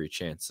everybody a free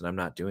chance, and I'm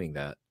not doing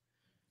that.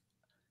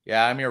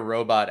 Yeah, I'm your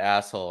robot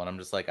asshole, and I'm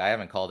just like, I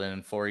haven't called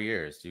in 4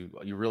 years. Do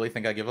you really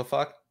think I give a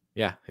fuck?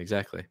 Yeah,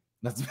 exactly.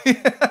 That's me.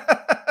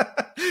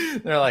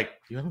 They're like,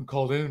 you haven't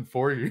called in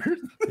 4 years.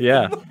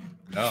 Yeah.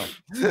 No.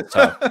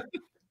 So,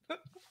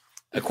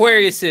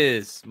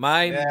 Aquariuses.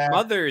 My Yeah.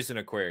 mother is an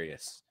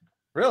Aquarius.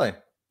 Really?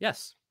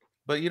 Yes.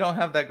 But you don't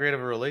have that great of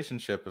a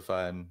relationship. If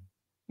I'm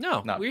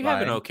No, not we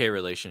have an lying. okay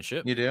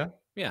relationship. You do?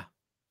 Yeah.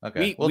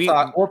 Okay.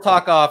 We'll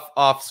talk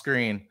off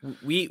screen.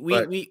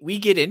 We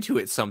get into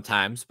it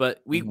sometimes,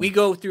 but we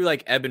go through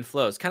like ebb and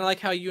flows, kind of like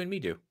how you and me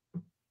do.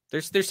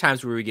 There's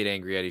times where we get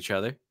angry at each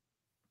other.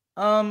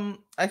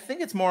 I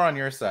think it's more on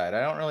your side.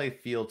 I don't really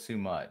feel too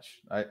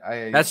much.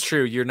 That's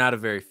true. You're not a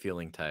very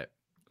feeling type.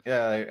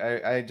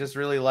 Yeah, I just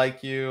really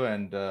like you,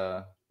 and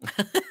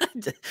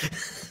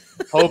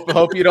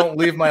hope you don't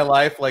leave my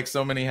life like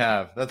so many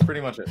have. That's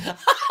pretty much it.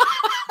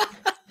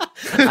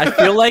 I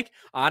feel like,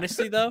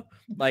 honestly though,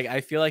 like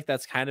I feel like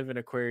that's kind of an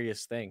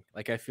Aquarius thing.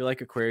 Like I feel like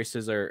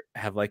Aquariuses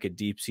have like a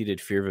deep-seated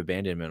fear of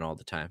abandonment all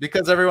the time.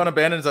 Because everyone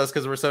abandons us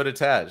because we're so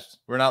detached.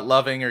 We're not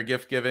loving or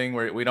gift giving.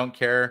 We don't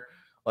care.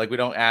 Like we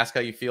don't ask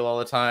how you feel all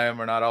the time.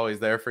 We're not always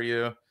there for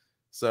you.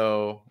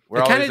 So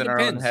we're always in our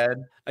own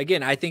head.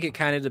 Again, I think it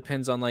kind of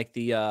depends on like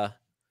the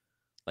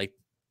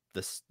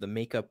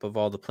makeup of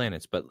all the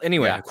planets. But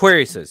anyway, yeah.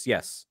 Aquariuses,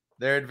 yes.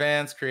 They're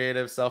advanced,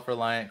 creative,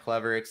 self-reliant,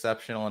 clever,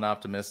 exceptional, and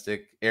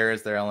optimistic. Air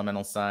is their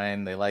elemental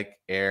sign. They like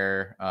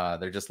air.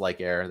 They're just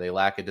like air. They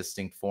lack a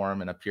distinct form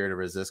and appear to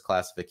resist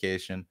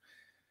classification.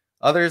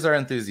 Others are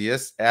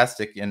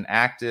enthusiastic and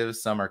active.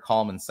 Some are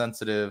calm and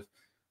sensitive.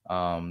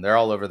 They're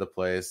all over the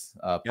place.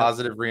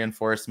 Positive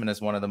reinforcement is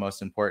one of the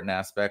most important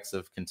aspects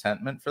of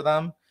contentment for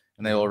them,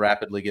 and they will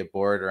rapidly get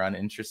bored or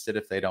uninterested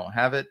if they don't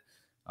have it.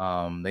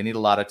 They need a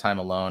lot of time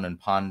alone and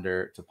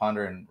ponder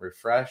and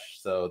refresh.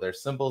 So their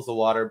symbol is the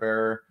water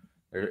bearer.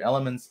 Their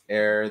elements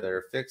air.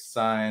 Their fixed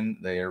sign.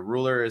 Their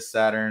ruler is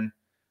Saturn,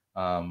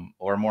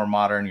 or more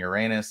modern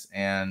Uranus,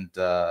 and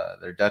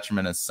their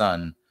detriment is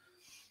Sun.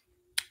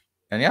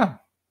 And yeah,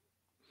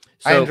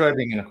 so, I enjoy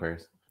being in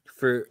Aquarius.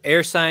 For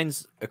air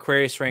signs,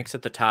 Aquarius ranks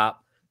at the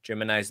top.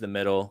 Gemini's the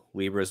middle.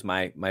 Libra's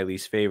my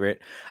least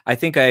favorite. I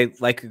think I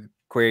like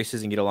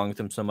Aquariuses and get along with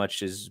them so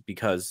much is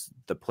because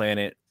the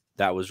planet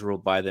that was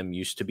ruled by them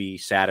used to be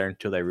Saturn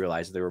until they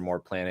realized there were more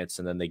planets,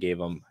 and then they gave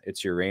them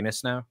it's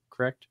Uranus now,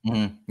 correct?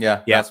 Mm-hmm.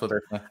 Yeah, that's what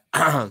they're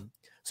saying.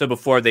 So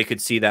before they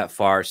could see that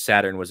far,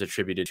 Saturn was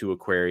attributed to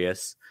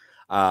Aquarius.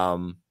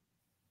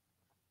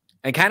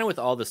 And kind of with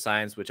all the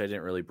signs, which I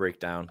didn't really break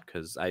down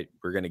because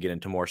we're going to get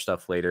into more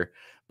stuff later.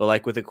 But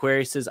like with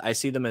Aquariuses, I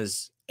see them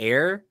as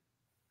air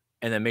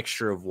and a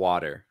mixture of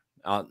water.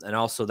 And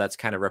also that's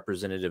kind of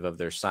representative of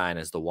their sign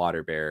as the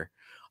water bearer.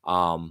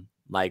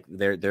 Like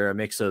they're a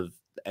mix of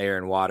air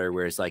and water,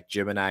 whereas like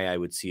Gemini I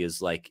would see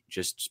as like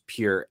just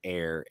pure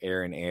air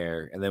and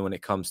air. And then when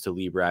it comes to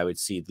Libra, I would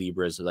see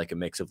Libra as like a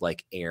mix of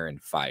like air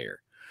and fire.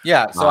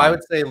 Yeah, so I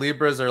would say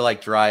Libras are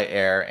like dry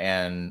air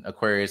and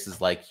Aquarius is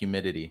like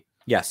humidity.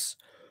 Yes.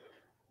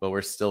 But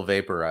we're still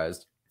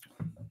vaporized.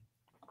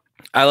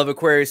 I love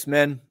Aquarius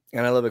men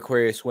and I love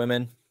Aquarius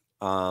women.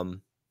 They're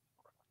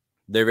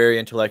very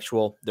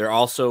intellectual. They're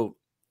also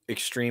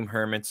extreme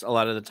hermits. A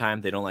lot of the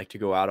time, they don't like to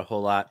go out a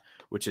whole lot,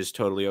 which is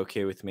totally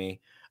okay with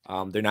me.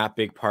 They're not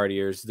big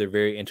partiers. They're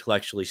very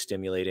intellectually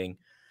stimulating.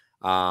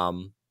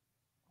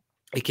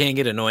 It can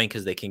get annoying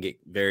because they can get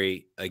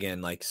very,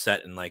 again, like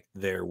set in like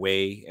their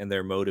way and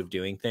their mode of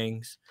doing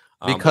things.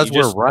 Because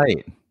we're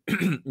right.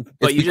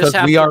 But you just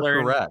have to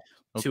learn correct.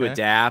 To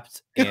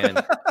adapt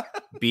and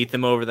beat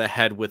them over the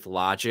head with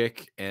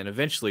logic, and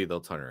eventually they'll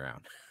turn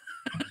around.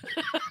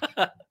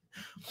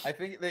 I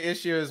think the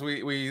issue is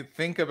we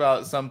think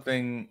about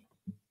something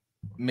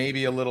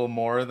maybe a little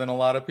more than a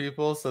lot of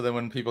people. So then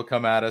when people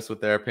come at us with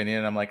their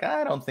opinion, I'm like,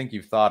 I don't think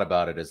you've thought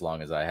about it as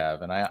long as I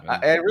have. And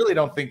I really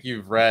don't think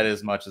you've read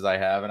as much as I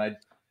have. And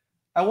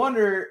I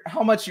wonder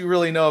how much you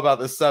really know about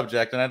this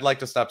subject. And I'd like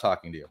to stop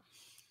talking to you.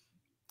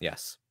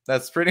 Yes.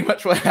 That's pretty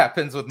much what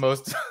happens with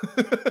most.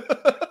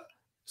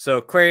 So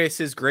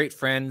Aquarius is great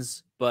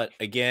friends, but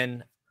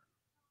again,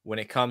 when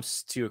it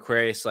comes to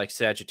Aquarius like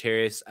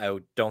Sagittarius, I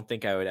don't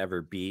think I would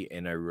ever be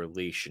in a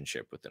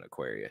relationship with an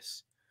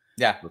Aquarius.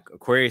 Yeah. Look,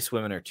 Aquarius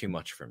women are too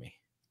much for me.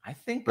 I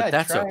think but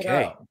that's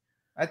okay.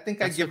 I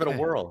think I'd give it a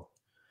whirl.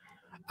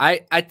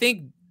 I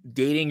think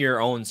dating your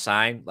own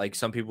sign, like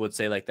some people would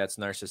say like that's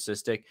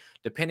narcissistic.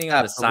 Depending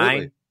on the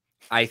sign,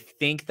 I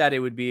think that it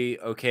would be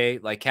okay.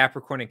 Like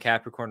Capricorn and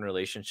Capricorn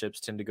relationships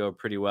tend to go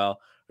pretty well.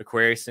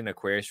 Aquarius and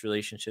Aquarius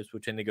relationships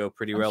would tend to go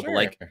pretty I'm well. But sure.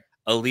 like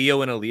a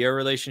Leo and a Leo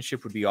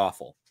relationship would be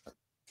awful.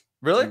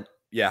 Really?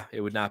 Yeah,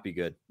 it would not be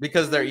good.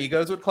 Because their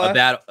egos would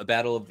clash? A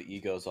battle of the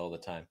egos all the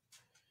time.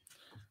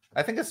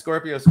 I think a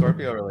Scorpio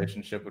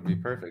relationship would be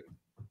perfect.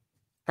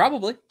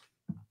 Probably.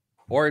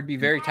 Or it'd be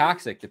very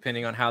toxic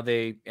depending on how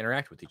they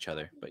interact with each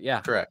other. But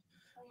yeah. Correct.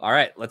 All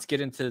right, let's get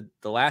into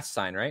the last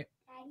sign, right?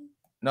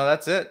 No,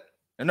 that's it.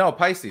 No,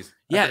 Pisces.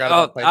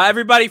 Yeah.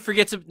 Everybody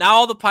forgets. Now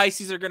all the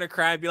Pisces are going to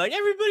cry and be like,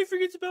 everybody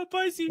forgets about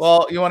Pisces.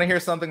 Well, you want to hear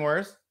something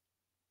worse?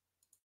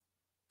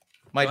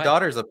 My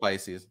daughter's a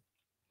Pisces.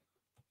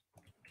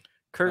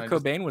 Kurt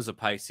Cobain was a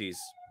Pisces.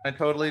 I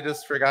totally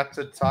just forgot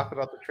to talk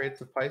about the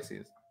traits of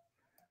Pisces.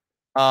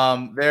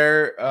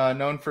 They're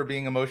known for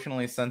being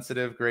emotionally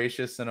sensitive,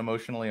 gracious, and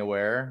emotionally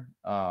aware.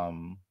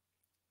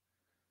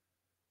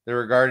 They're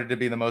regarded to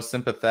be the most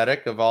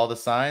sympathetic of all the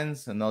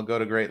signs, and they'll go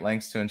to great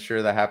lengths to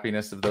ensure the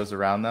happiness of those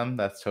around them.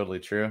 That's totally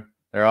true.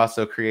 They're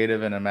also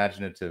creative and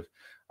imaginative.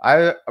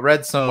 I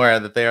read somewhere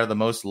that they are the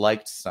most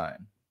liked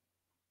sign.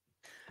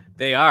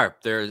 They are.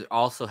 They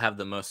also have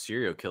the most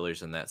serial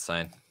killers in that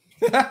sign.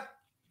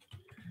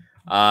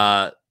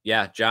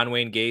 Yeah, John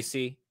Wayne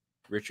Gacy,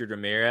 Richard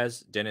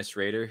Ramirez, Dennis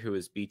Rader, who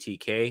is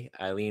BTK,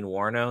 Eileen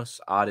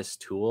Wuornos, Otis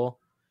Toole.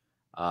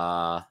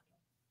 Yeah,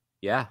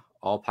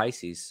 all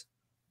Pisces.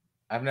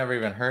 I've never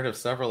even heard of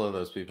several of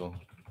those people.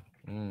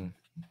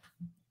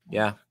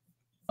 Yeah.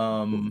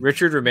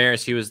 Richard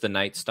Ramirez, he was the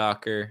Night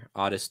Stalker.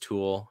 Otis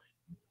Toole,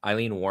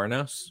 Eileen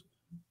Wuornos.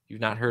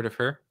 You've not heard of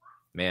her?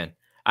 Man,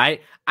 I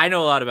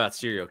know a lot about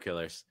serial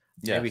killers.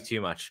 Yes. Maybe too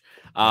much.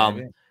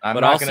 I'm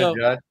not going to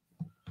judge.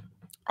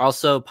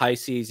 Also,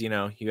 Pisces,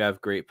 you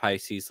have great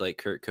Pisces like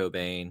Kurt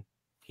Cobain.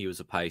 He was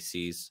a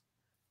Pisces.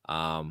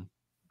 When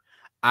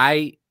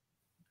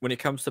it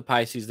comes to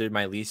Pisces, they're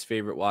my least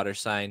favorite water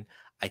sign.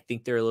 I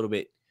think they're a little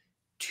bit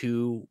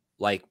too,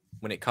 like,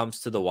 when it comes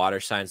to the water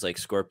signs, like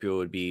Scorpio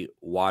would be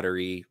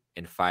watery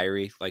and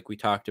fiery, like we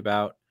talked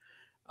about.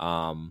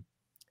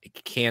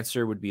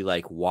 Cancer would be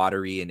like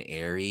watery and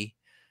airy.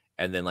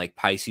 And then like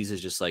Pisces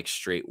is just like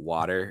straight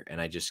water. And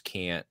I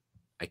can't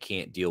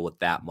deal with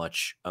that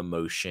much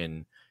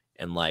emotion.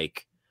 And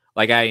like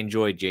I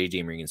enjoy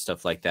daydreaming and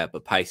stuff like that.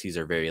 But Pisces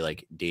are very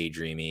like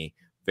daydreamy,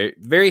 very,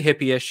 very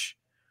hippie-ish,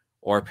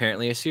 or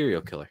apparently a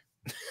serial killer.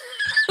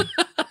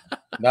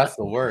 That's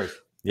the worst.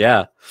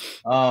 Yeah.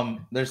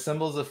 They're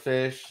symbols of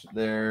fish.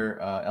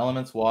 They're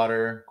elements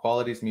water,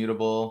 qualities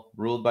mutable,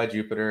 ruled by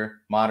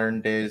Jupiter,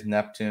 modern days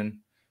Neptune.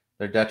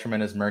 Their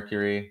detriment is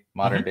Mercury,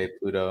 modern day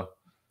Pluto.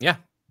 Yeah.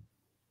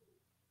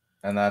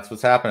 And that's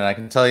what's happening. I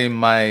can tell you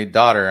my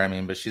daughter,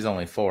 but she's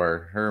only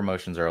 4. Her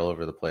emotions are all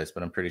over the place,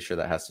 but I'm pretty sure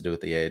that has to do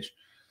with the age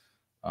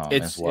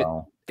as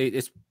well.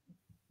 It's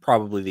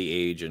probably the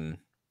age and,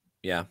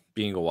 yeah,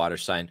 being a water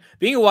sign.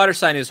 Being a water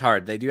sign is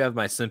hard. They do have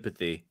my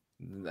sympathy.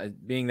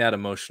 Being that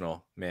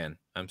emotional, man,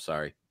 I'm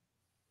sorry.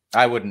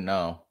 I wouldn't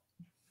know.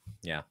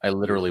 Yeah. I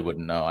literally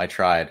wouldn't know. I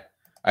tried.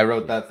 I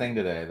wrote that thing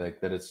today, like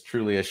that it's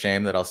truly a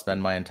shame that I'll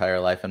spend my entire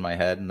life in my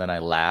head, and then I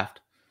laughed.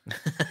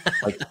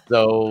 Like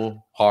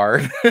so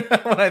hard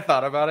when I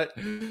thought about it.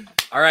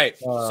 All right.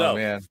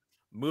 Man.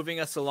 Moving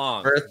us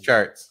along. Birth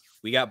charts.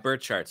 We got birth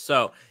charts.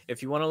 So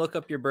if you want to look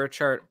up your birth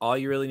chart, all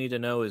you really need to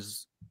know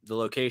is the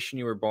location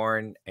you were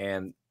born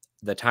and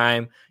the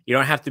time. You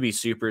don't have to be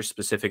super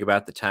specific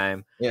about the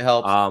time. It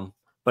helps.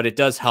 But it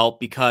does help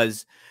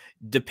because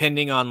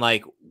depending on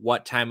like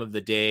what time of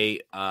the day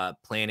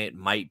planet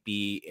might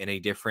be in a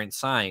different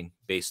sign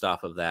based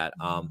off of that.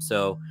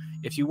 So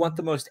if you want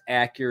the most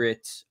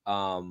accurate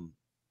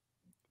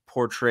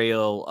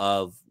portrayal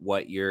of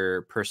what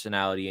your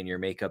personality and your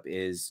makeup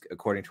is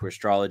according to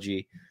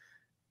astrology,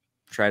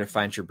 try to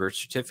find your birth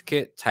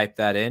certificate, type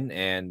that in,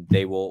 and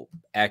they will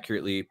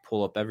accurately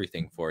pull up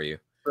everything for you.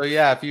 So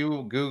yeah, if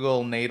you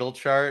Google natal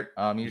chart,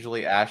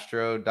 usually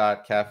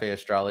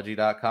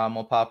astro.cafeastrology.com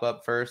will pop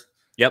up first.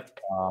 Yep.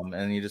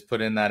 And you just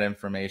put in that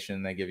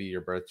information. They give you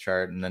your birth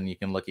chart, and then you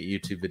can look at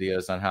YouTube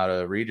videos on how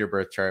to read your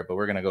birth chart. But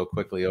we're going to go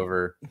quickly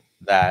over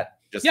that.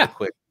 Just a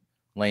quick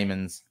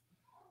layman's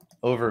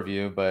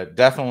overview, but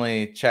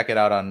definitely check it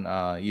out on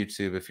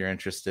YouTube if you're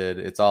interested.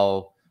 It's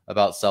all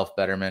about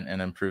self-betterment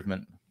and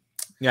improvement.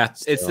 Yeah,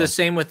 it's the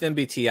same with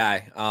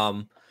MBTI.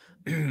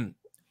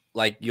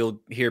 Like you'll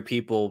hear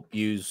people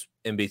use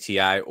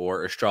MBTI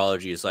or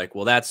astrology is like,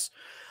 well,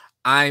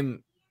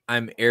 I'm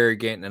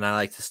arrogant and I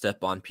like to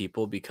step on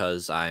people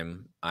because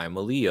I'm a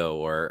Leo,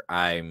 or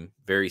I'm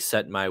very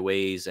set in my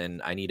ways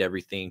and I need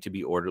everything to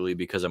be orderly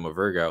because I'm a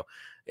Virgo.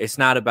 It's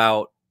not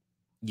about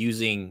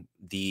using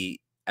the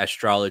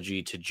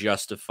astrology to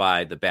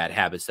justify the bad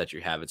habits that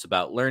you have. It's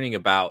about learning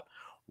about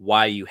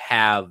why you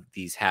have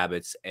these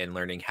habits and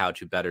learning how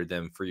to better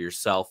them for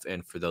yourself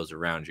and for those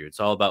around you. It's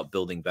all about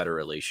building better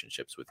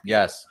relationships with people.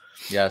 Yes.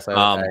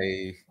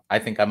 I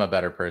think I'm a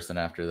better person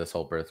after this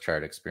whole birth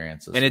chart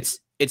experience. And it's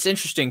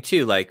interesting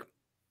too. Like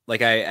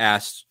I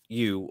asked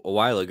you a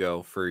while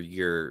ago for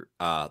your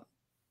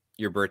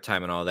your birth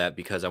time and all that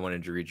because I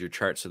wanted to read your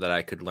chart so that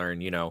I could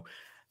learn,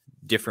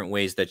 different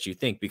ways that you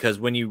think. Because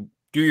when you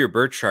do your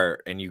birth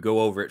chart and you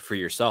go over it for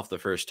yourself the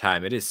first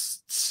time, it is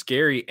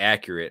scary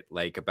accurate,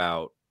 like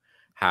about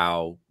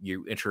how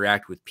you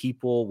interact with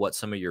people, what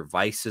some of your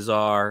vices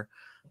are,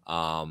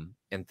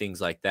 and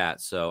things like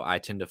that. So I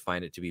tend to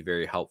find it to be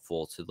very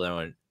helpful to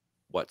learn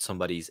what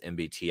somebody's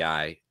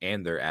MBTI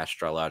and their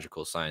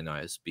astrological sign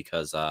is,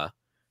 because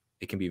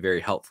it can be very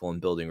helpful in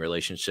building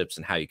relationships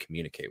and how you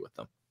communicate with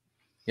them.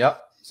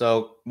 Yep.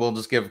 So we'll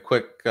just give a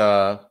quick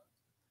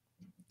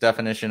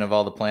definition of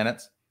all the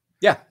planets.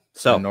 Yeah.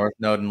 So North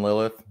Node and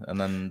Lilith,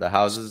 and then the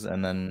houses,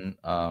 and then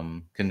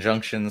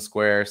conjunction,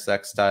 square,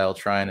 sextile,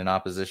 trine, and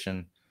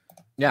opposition.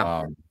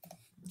 Yeah.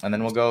 And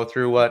then we'll go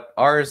through what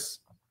ours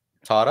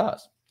taught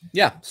us.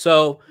 Yeah.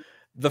 So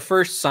the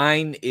first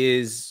sign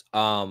is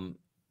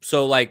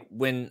so like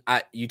when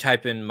you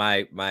type in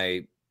my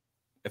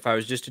if I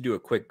was just to do a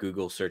quick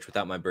Google search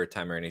without my birth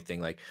time or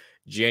anything, like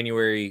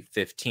January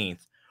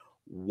 15th,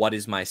 what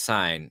is my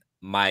sign?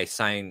 My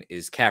sign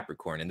is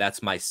Capricorn, and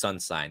that's my sun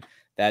sign.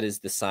 That is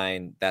the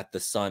sign that the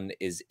sun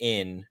is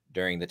in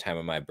during the time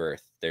of my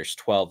birth. There's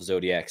 12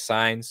 zodiac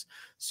signs.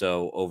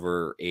 So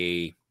over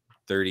a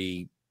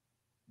 30-day-ish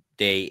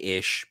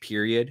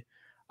period,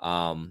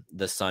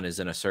 the sun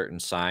is in a certain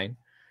sign.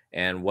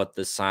 And what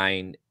the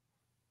sun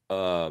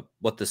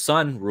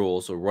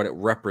rules, or what it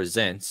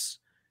represents,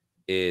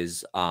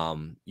 is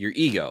your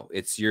ego.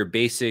 It's your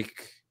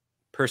basic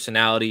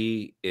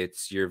personality.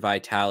 It's your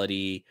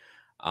vitality.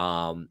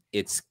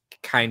 It's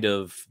kind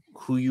of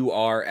who you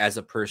are as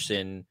a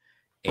person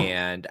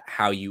and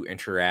how you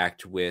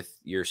interact with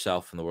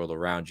yourself and the world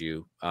around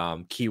you.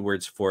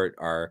 Keywords for it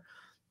are,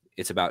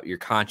 it's about your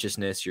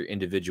consciousness, your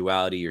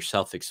individuality, your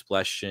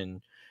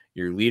self-expression,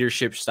 your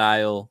leadership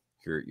style,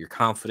 your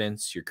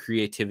confidence, your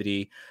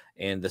creativity.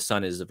 And the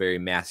sun is a very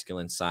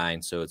masculine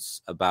sign, so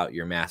it's about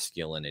your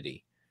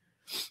masculinity.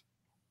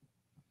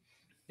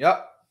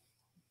 Yep.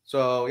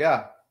 So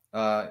yeah,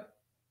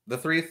 the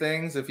three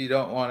things, if you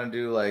don't want to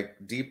do like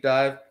deep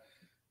dive,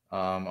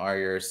 are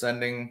your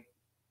ascending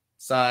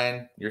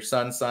sign, your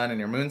sun sign, and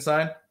your moon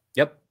sign.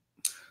 Yep.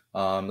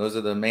 Those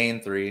are the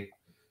main three.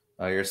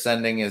 Your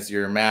ascending is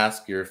your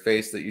mask, your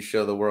face that you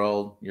show the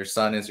world. Your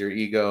sun is your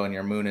ego, and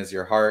your moon is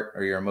your heart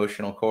or your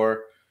emotional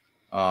core.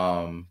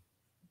 And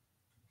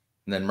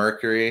then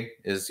Mercury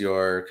is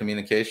your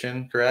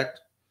communication,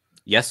 correct?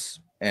 Yes.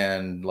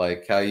 And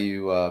like how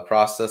you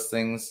process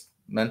things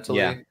mentally.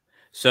 Yeah.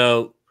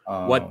 So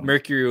what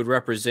Mercury would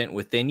represent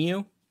within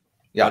you,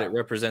 what it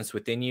represents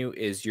within you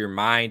is your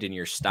mind and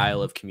your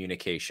style of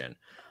communication.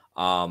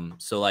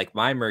 So like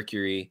my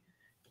Mercury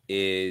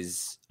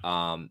is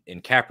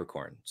in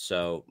Capricorn.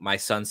 So my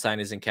sun sign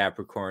is in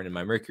Capricorn and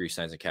my Mercury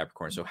sign is in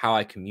Capricorn. So how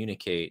I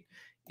communicate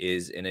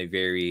is in a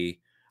very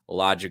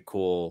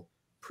logical,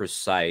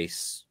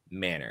 precise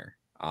manner.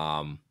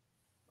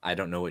 I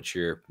don't know what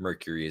your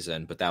Mercury is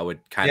in, but that would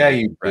kind of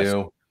you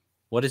do.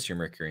 What is your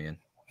Mercury in?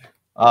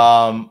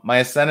 My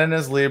ascendant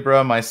is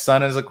Libra, my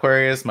sun is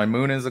Aquarius, my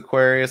moon is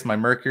Aquarius, my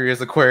Mercury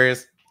is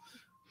Aquarius.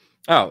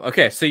 Oh,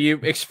 okay. So you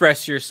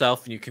express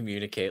yourself and you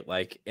communicate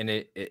like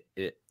in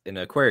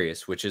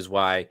Aquarius, which is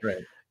why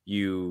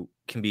you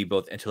can be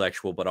both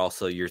intellectual, but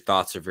also your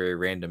thoughts are very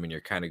random and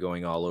you're kind of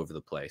going all over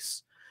the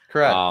place.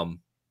 Correct.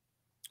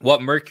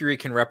 What Mercury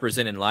can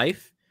represent in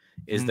life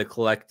is the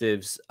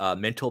collective's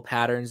mental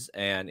patterns,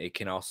 and it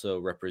can also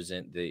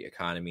represent the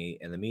economy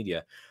and the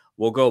media.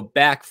 We'll go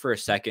back for a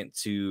second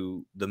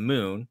to the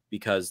moon,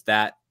 because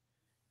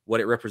what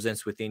it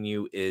represents within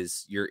you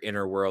is your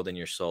inner world and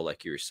your soul,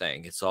 like you were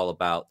saying. It's all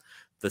about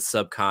the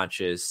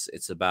subconscious.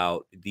 It's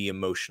about the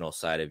emotional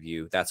side of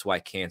you. That's why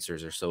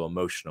Cancers are so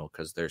emotional,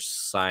 because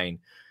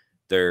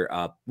their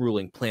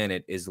ruling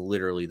planet is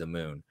literally the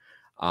moon.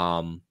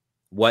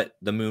 What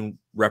the moon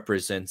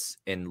represents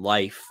in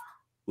life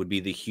would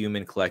be the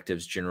human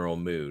collective's general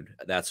mood.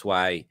 That's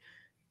why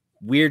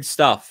weird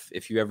stuff,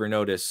 if you ever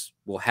notice,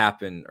 will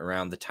happen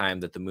around the time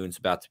that the moon's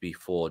about to be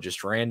full.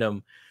 Just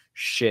random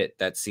shit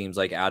that seems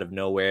like out of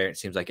nowhere. It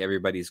seems like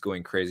everybody's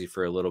going crazy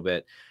for a little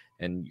bit,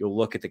 and you'll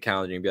look at the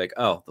calendar and be like,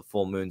 oh, the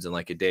full moon's in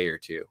like a day or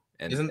two.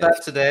 And isn't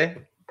that today?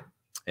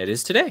 It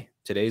is today.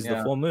 Today's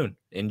the full moon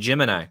in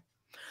Gemini.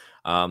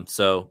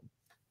 So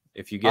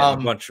if you get a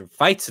bunch of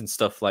fights and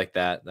stuff like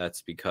that,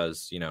 that's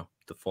because,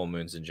 the full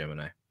moon's in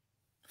Gemini.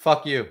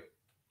 Fuck you.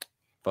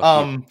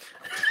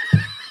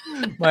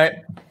 My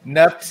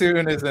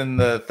Neptune is in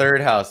the third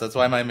house. That's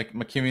why my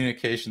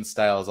communication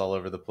style is all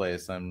over the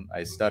place.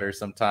 I stutter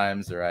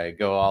sometimes, or I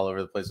go all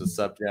over the place with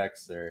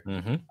subjects, or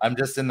I'm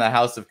just in the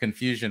house of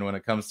confusion when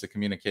it comes to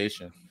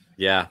communication.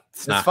 Yeah.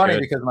 It's funny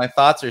because my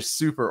thoughts are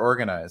super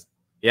organized.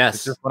 Yes.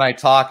 It's just when I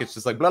talk, it's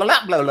just like blah,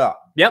 blah, blah, blah.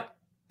 Yep.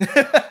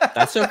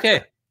 That's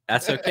okay.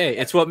 That's okay.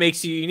 It's what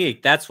makes you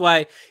unique. That's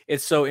why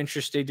it's so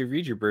interesting to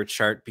read your birth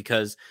chart,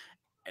 because,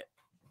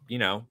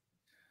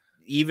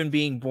 even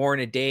being born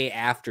a day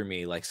after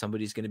me, like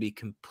somebody's going to be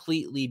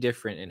completely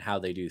different in how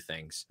they do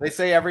things. They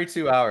say every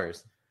 2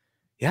 hours.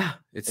 Yeah.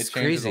 It's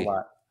crazy. A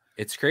lot.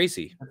 It's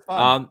crazy. It's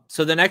fun.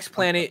 So the next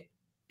planet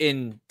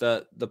in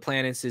the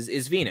planets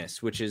is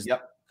Venus, which is,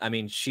 Yep. I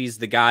mean, she's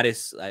the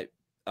goddess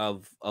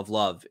of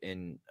love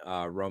in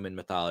Roman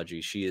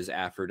mythology. She is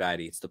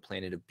Aphrodite. It's the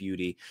planet of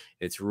beauty.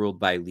 It's ruled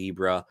by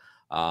Libra,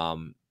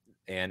 and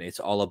it's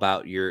all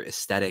about your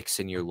aesthetics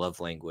and your love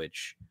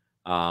language.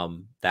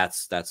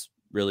 That's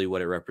really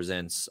what it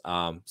represents.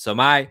 So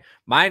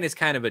mine is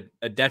kind of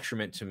a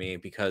detriment to me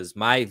because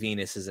my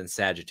Venus is in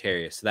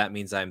Sagittarius. So that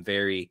means I'm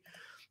very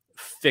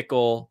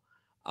fickle.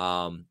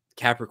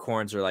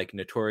 Capricorns are like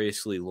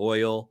notoriously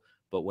loyal,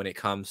 but when it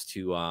comes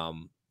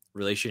to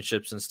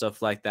relationships and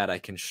stuff like that, I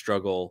can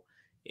struggle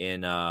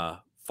in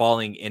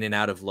falling in and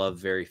out of love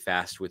very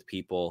fast with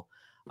people.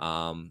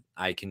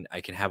 I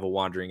can have a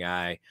wandering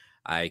eye.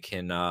 I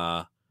can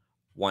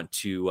want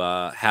to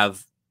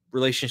have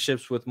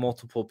relationships with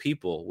multiple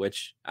people,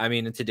 which, I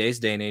mean, in today's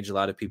day and age, a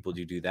lot of people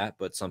do that,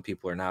 but some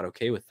people are not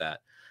okay with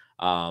that.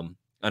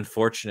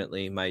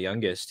 Unfortunately, my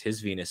youngest, his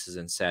Venus is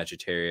in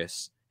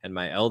Sagittarius, and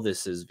my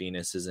eldest's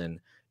Venus is in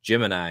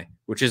Gemini,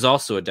 which is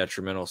also a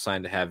detrimental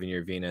sign to have in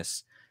your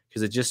Venus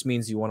because it just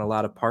means you want a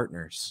lot of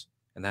partners,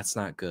 and that's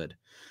not good.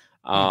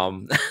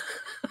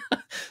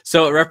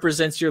 So it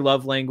represents your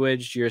love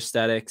language, your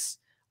aesthetics,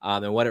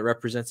 and what it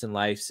represents in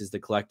life is the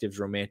collective's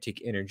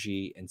romantic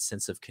energy and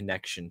sense of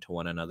connection to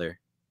one another.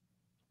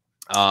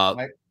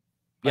 My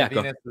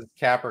Venus is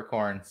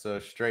Capricorn, so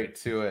straight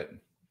to it.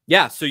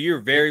 Yeah, so you're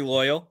very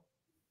loyal.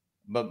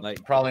 But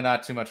like, probably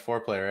not too much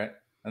foreplay, right?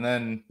 And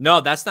then no,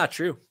 that's not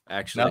true,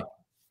 actually. No?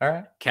 All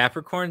right.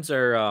 Capricorns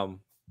are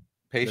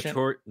patient,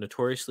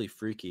 notoriously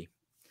freaky.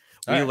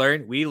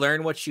 We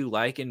learn what you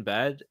like in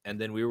bed, and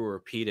then we will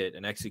repeat it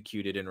and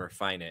execute it and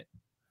refine it.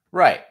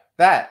 Right.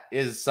 That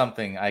is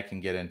something I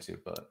can get into,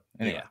 but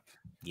anyway.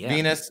 Yeah.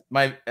 Venus,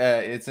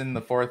 it's in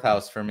the 4th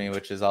house for me,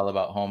 which is all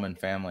about home and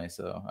family.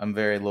 So I'm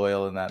very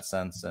loyal in that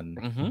sense.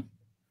 And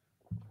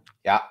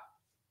yeah.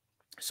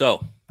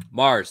 So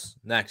Mars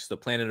next, the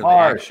planet of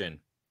action.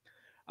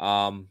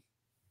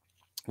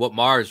 What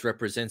Mars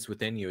represents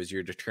within you is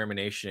your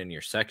determination and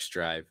your sex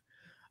drive.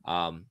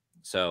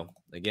 So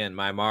again,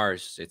 my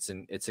Mars, it's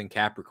in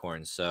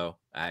Capricorn. So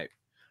I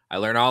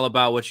learn all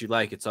about what you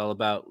like. It's all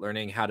about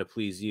learning how to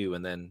please you,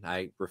 and then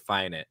I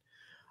refine it.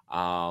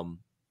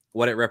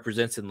 What it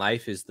represents in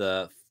life is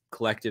the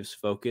collective's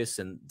focus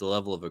and the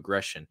level of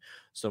aggression.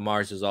 So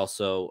Mars is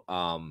also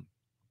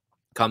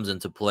comes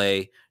into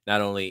play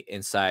not only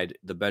inside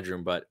the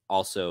bedroom, but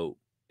also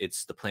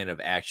it's the planet of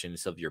action.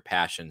 It's of your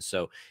passion.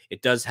 So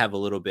it does have a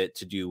little bit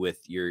to do with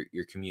your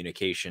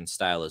communication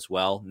style as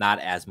well. Not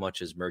as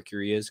much as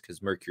Mercury is,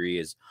 because Mercury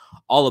is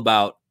all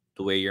about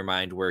the way your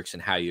mind works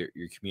and how your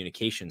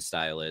communication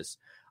style is.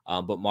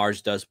 But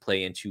Mars does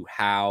play into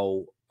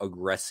how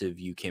aggressive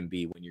you can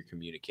be when you're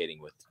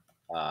communicating with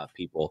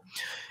people.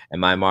 And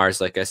my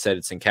Mars, like I said,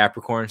 it's in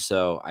Capricorn,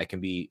 so I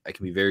can be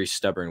very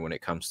stubborn when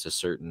it comes to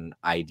certain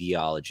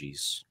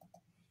ideologies.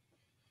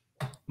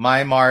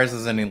 My Mars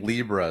is in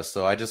Libra,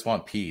 so I just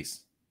want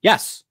peace.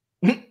 Yes.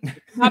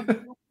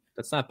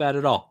 That's not bad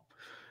at all.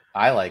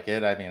 I like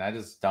it. I mean, I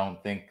just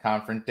don't think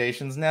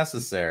confrontation's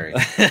necessary.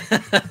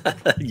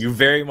 You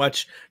very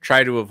much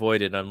try to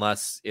avoid it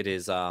unless it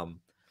is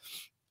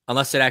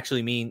unless it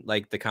actually mean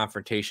like the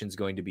confrontation is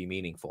going to be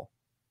meaningful.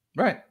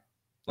 Right.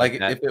 Like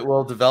if it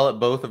will develop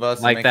both of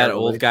us. Like that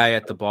old guy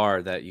at the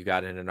bar that you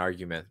got in an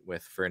argument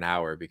with for an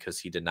hour because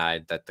he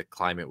denied that the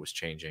climate was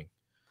changing.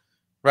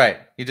 Right.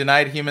 He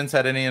denied humans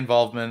had any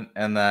involvement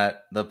and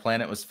that the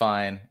planet was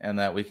fine and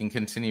that we can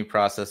continue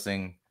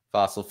processing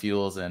fossil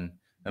fuels and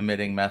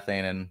emitting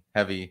methane and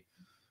heavy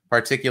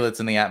particulates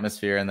in the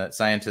atmosphere, and that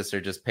scientists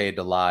are just paid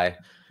to lie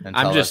and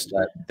tell us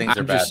that things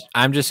are bad.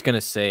 I'm just going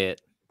to say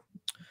it.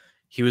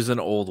 He was an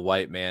old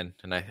white man,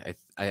 and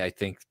I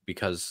think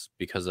because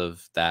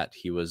of that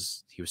he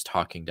was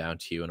talking down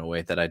to you in a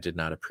way that I did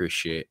not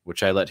appreciate,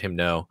 which I let him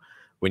know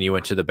when you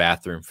went to the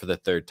bathroom for the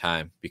 3rd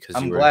time because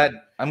I'm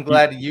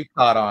glad you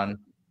caught on.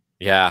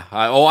 Yeah.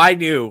 I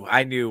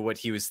knew what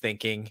he was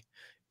thinking,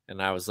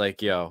 and I was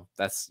like, "Yo,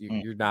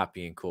 you're not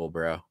being cool,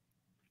 bro."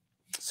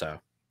 So,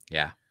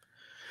 yeah.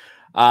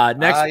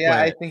 Next,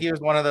 I think he was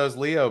one of those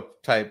Leo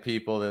type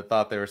people that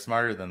thought they were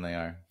smarter than they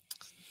are.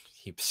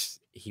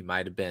 He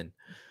might have been.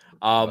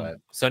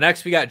 So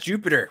next we got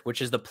Jupiter,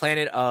 which is the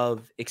planet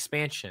of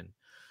expansion.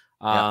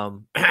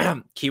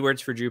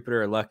 Keywords for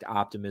Jupiter are luck,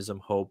 optimism,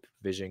 hope,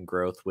 vision,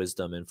 growth,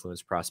 wisdom,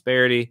 influence,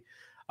 prosperity.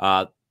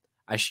 I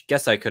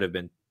guess I could have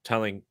been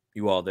telling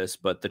you all this,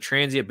 but the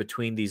transient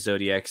between these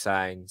zodiac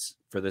signs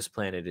for this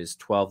planet is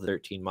 12 to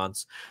 13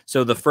 months.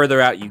 So the further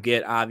out you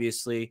get,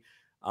 obviously,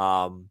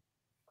 the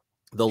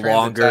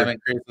longer time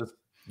increases.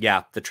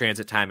 Yeah, the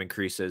transit time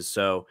increases.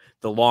 So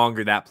the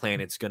longer that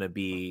planet's going to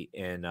be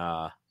in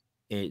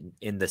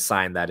the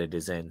sign that it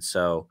is in.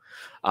 So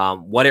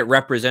what it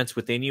represents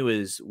within you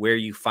is where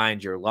you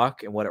find your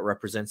luck, and what it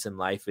represents in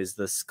life is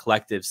this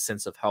collective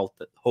sense of health,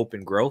 hope,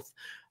 and growth.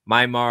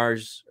 My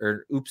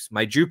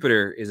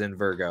Jupiter is in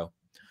Virgo,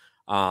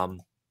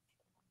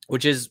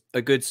 which is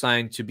a good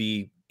sign to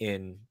be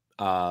in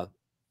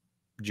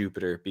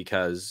Jupiter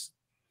because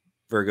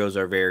Virgos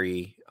are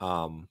very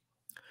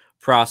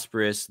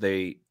prosperous.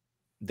 They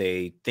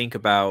think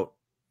about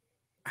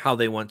how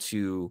they want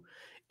to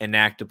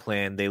enact a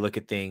plan. They look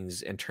at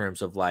things in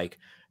terms of like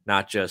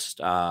not just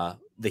the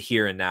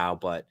here and now,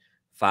 but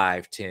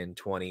 5, 10,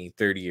 20,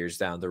 30 years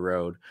down the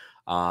road.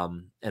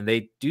 And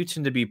they do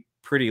tend to be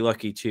pretty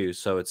lucky too.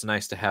 So it's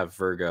nice to have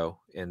Virgo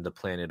in the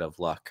planet of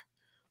luck.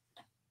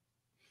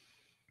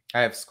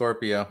 I have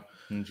Scorpio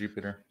in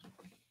Jupiter.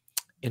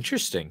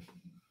 Interesting.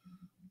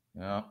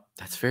 Yeah.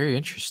 That's very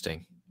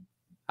interesting.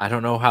 I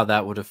don't know how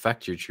that would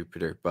affect your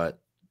Jupiter, but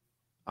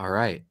all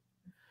right.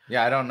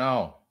 Yeah, I don't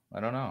know.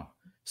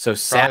 So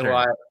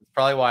Saturn.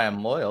 Probably why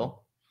I'm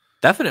loyal.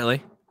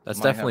 Definitely. That's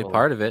definitely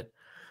part of it.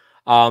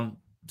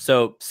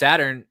 So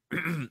Saturn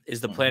is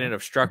the planet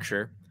of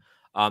structure.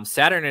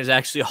 Saturn is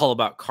actually all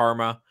about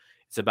karma.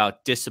 It's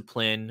about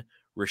discipline,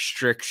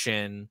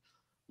 restriction,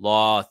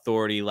 law,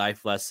 authority,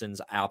 life lessons,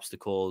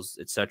 obstacles,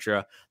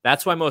 etc.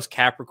 That's why most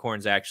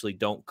Capricorns actually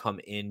don't come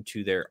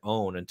into their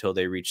own until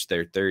they reach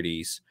their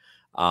 30s.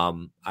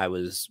 I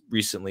was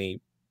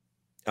recently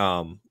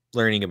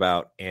learning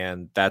about,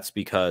 and that's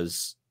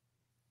because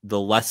the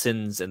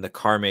lessons and the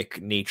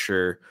karmic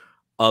nature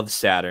of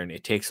Saturn,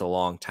 it takes a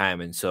long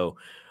time. And so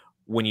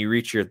when you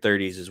reach your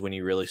 30s is when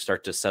you really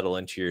start to settle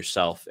into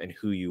yourself and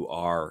who you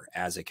are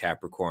as a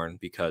Capricorn,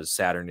 because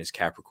Saturn is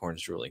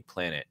Capricorn's ruling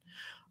planet.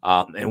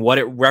 And what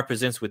it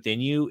represents within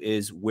you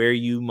is where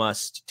you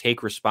must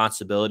take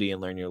responsibility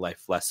and learn your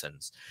life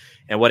lessons.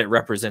 And what it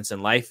represents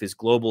in life is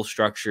global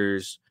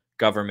structures,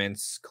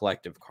 governments,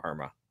 collective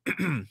karma.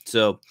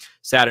 So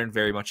Saturn,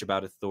 very much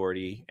about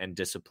authority and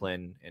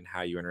discipline and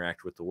how you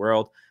interact with the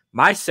world.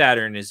 My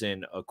Saturn is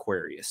in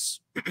Aquarius.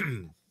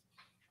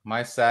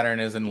 My Saturn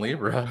is in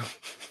Libra.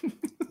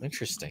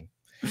 Interesting.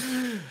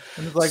 And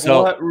it's like,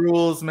 what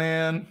rules,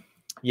 man?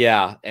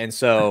 Yeah. And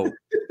so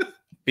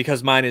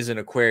because mine is in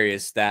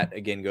Aquarius, that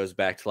again goes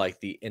back to like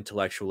the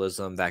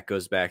intellectualism. That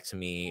goes back to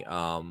me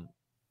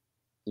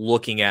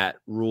looking at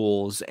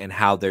rules and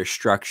how they're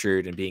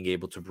structured and being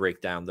able to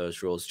break down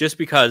those rules. Just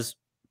because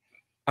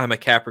I'm a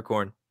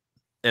Capricorn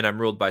and I'm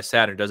ruled by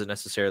Saturn doesn't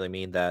necessarily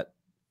mean that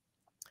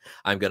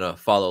I'm going to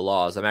follow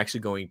laws. I'm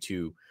actually going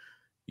to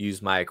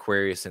use my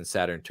Aquarius and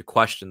Saturn to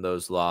question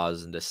those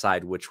laws and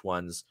decide which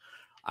ones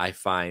I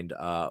find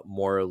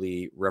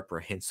morally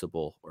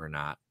reprehensible or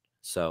not.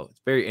 So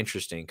it's very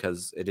interesting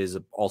because it is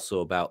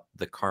also about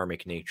the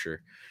karmic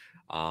nature.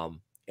 And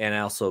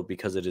also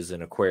because it is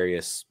an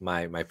Aquarius,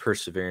 my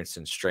perseverance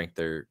and strength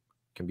there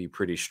can be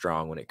pretty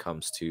strong when it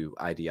comes to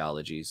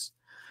ideologies.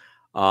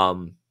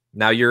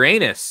 Now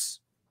Uranus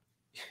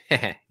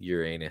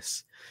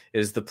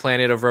is the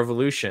planet of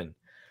revolution.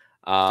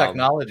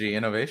 Technology,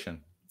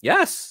 innovation.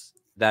 Yes,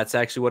 that's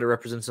actually what it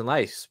represents in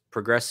life.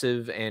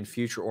 Progressive and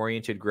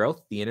future-oriented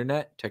growth, the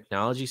internet,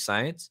 technology,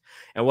 science.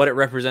 And what it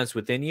represents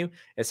within you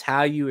is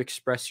how you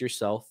express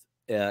yourself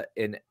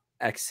in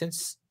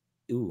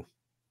eccentricity.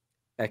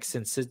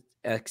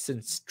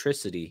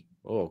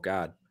 Oh,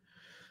 God.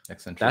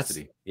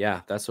 Eccentricity.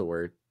 That's a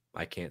word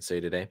I can't say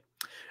today.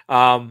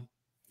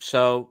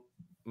 So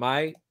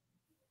my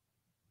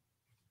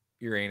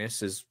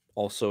Uranus is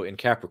also in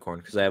Capricorn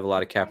because I have a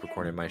lot of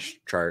Capricorn in my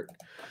chart.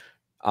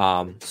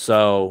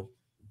 So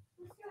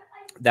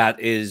that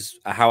is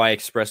how I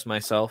express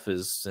myself,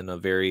 is in a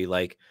very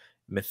like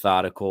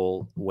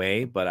methodical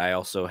way, but I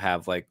also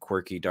have like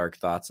quirky dark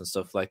thoughts and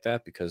stuff like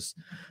that because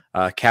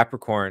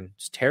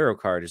Capricorn's tarot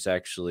card is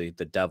actually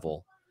the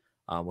devil,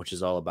 which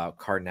is all about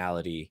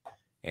carnality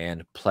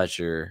and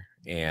pleasure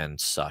and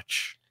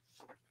such.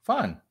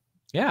 Fun.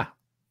 Yeah.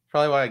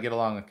 Probably why I get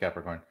along with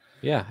Capricorn.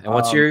 Yeah. And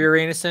what's your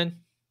Uranus in?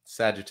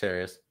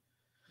 Sagittarius.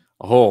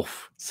 Oh,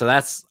 so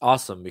that's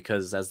awesome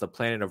because as the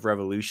planet of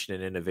revolution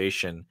and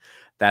innovation,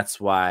 that's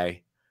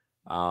why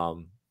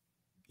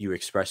you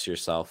express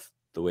yourself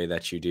the way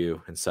that you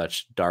do in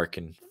such dark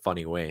and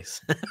funny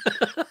ways.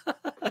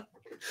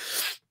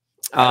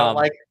 I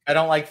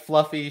don't like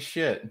fluffy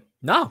shit.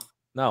 No.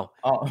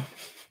 Oh.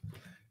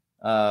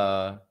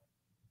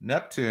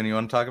 Neptune. You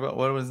want to talk about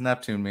what does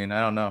Neptune mean? I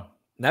don't know.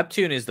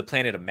 Neptune is the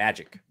planet of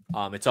magic.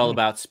 It's all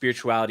about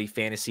spirituality,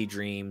 fantasy,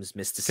 dreams,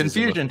 mysticism.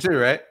 Confusion too,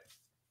 right?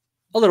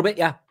 A little bit,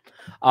 yeah.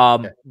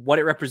 What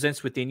it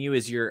represents within you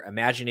is your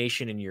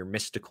imagination and your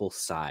mystical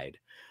side.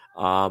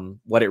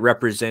 What it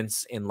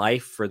represents in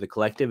life for the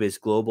collective is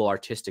global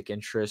artistic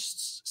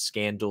interests,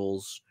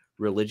 scandals,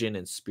 religion,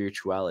 and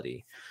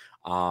spirituality.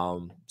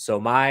 So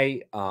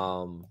my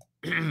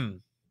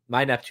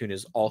my Neptune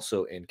is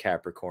also in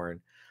Capricorn.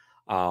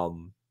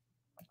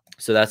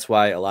 So that's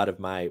why a lot of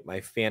my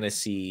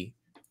fantasy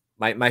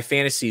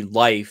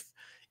life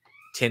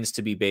tends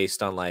to be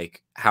based on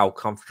like how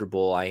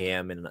comfortable I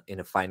am in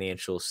a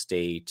financial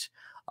state.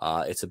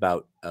 It's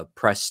about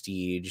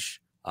prestige.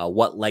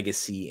 What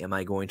legacy am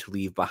I going to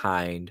leave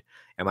behind?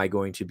 Am I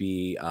going to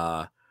be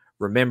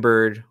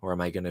remembered, or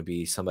am I going to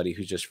be somebody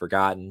who's just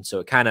forgotten?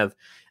 So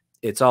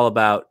it's all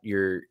about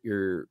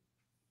your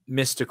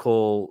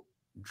mystical,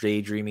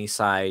 daydreamy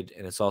side,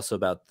 and it's also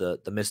about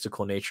the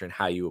mystical nature and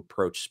how you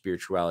approach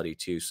spirituality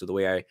too. So the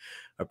way I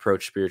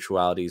approach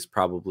spirituality is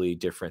probably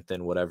different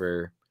than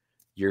whatever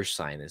your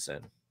sign is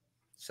in.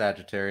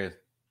 Sagittarius.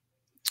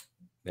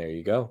 There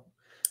you go.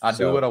 I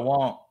do what I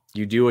want.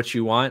 You do what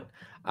you want.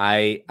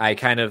 I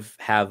kind of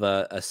have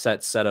a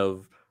set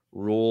of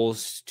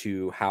rules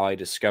to how I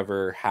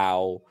discover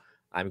how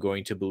I'm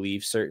going to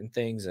believe certain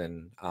things,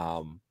 and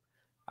I'm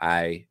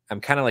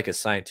kind of like a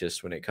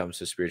scientist when it comes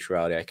to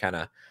spirituality. I kind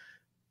of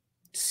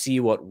see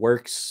what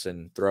works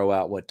and throw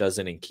out what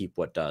doesn't and keep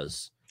what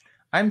does.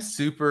 I'm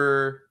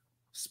super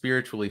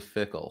spiritually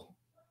fickle.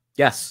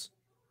 Yes.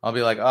 I'll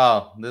be like,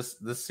 oh, this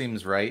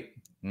seems right.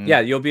 Yeah,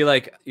 you'll be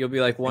like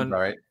one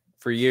right.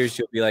 For years.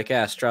 You'll be like,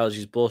 yeah,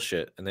 astrology's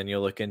bullshit, and then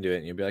you'll look into it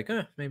and you'll be like,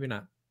 maybe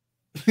not.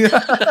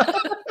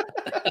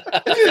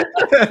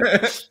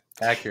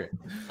 Accurate.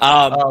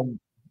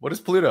 What is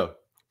Pluto?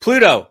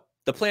 Pluto,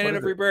 the planet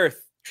of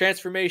rebirth,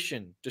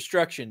 transformation,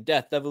 destruction,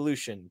 death,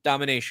 evolution,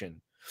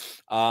 domination.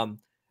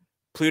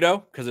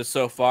 Pluto, because it's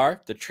so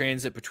far, the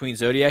transit between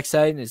zodiac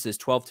signs is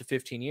 12 to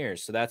 15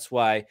 years. So that's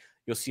why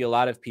you'll see a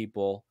lot of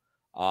people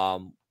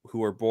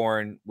who are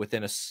born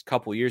within a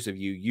couple years of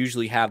you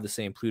usually have the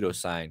same Pluto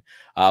sign.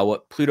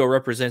 What Pluto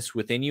represents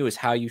within you is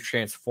how you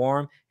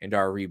transform and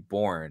are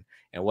reborn.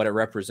 And what it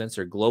represents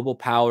are global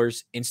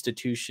powers,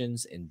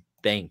 institutions, and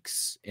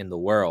banks in the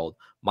world.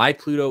 My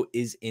Pluto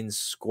is in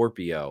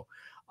Scorpio,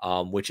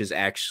 which is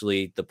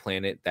actually the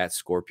planet that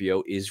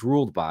Scorpio is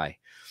ruled by.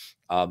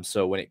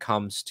 So when it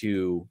comes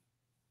to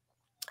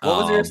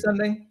what was your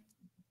ascending?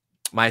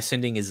 My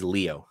ascending is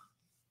Leo.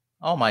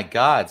 Oh my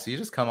God! So you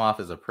just come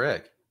off as a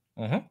prick.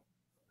 Mm-hmm.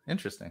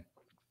 Interesting.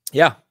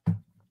 Yeah.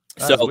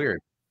 That's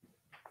weird.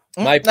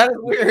 That is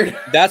weird.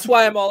 That's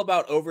why I'm all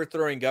about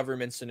overthrowing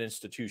governments and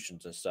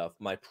institutions and stuff.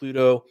 My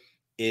Pluto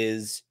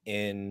is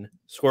in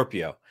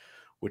Scorpio,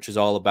 which is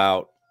all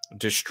about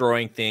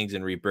destroying things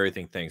and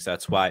rebirthing things.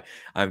 That's why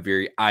I'm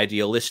very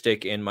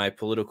idealistic in my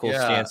political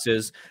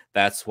stances.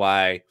 That's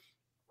why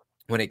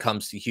when it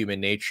comes to human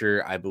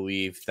nature, I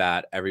believe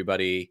that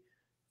everybody,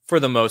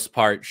 for the most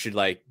part, should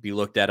be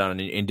looked at on an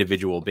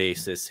individual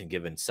basis and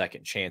given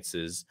second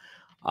chances,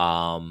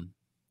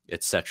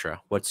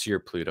 etc. What's your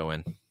Pluto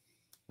in?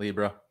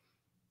 Libra.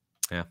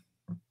 Yeah.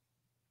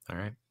 All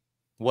right.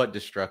 What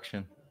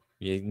destruction?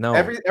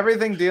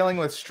 Everything dealing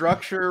with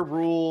structure,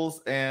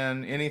 rules,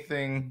 and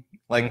anything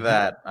like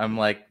that. I'm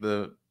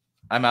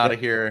out of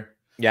here.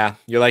 Yeah,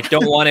 you're like,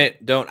 don't want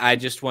it. I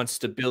just want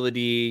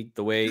stability.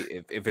 The way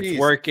if it's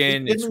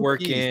working, it's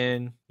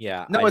working. Peace.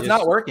 Yeah. No, it's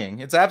not working.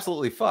 It's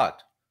absolutely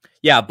fucked.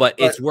 Yeah, but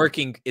it's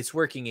working. It's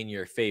working in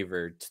your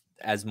favor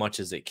as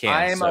much as it can.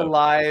 I'm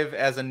alive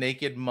as a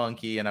naked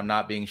monkey, and I'm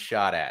not being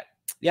shot at.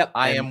 Yep,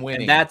 I am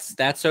winning. And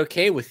that's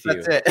okay with you.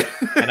 That's it.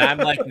 And I'm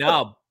like,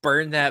 no,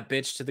 burn that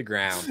bitch to the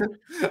ground.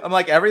 I'm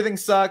like, everything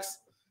sucks,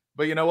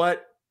 but you know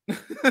what?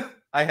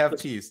 I have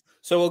peace.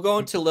 So we'll go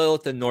into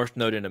Lilith and North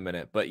Node in a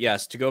minute. But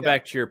yes, to go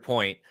back to your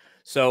point.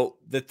 So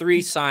the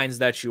three signs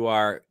that you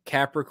are: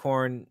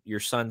 Capricorn,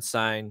 your sun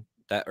sign,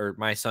 or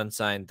my sun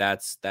sign,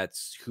 that's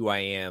who I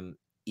am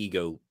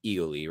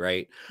egally,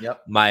 right?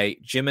 Yep. My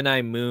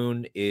Gemini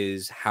moon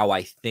is how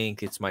I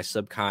think. It's my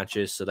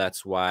subconscious. So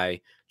that's why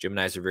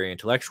Geminis are very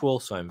intellectual.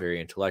 So I'm very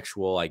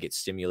intellectual. I get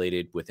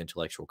stimulated with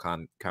intellectual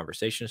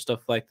conversation,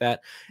 stuff like that.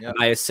 Yep. And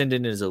my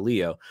ascendant is a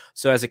Leo.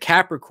 So as a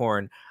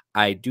Capricorn,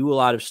 I do a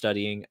lot of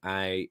studying.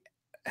 I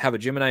have a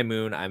Gemini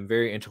moon. I'm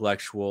very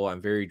intellectual.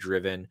 I'm very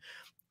driven.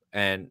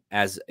 And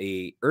as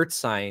a earth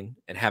sign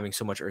and having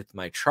so much earth in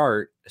my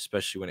chart,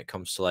 especially when it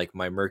comes to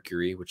my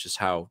Mercury, which is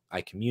how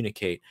I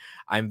communicate,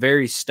 I'm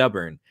very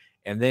stubborn.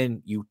 And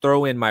then you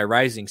throw in my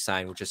rising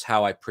sign, which is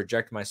how I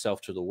project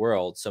myself to the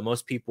world. So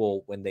most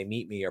people, when they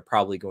meet me, are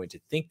probably going to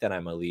think that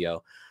I'm a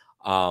Leo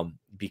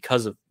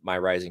because of my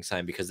rising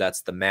sign, because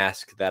that's the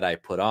mask that I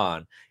put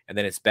on. And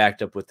then it's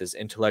backed up with this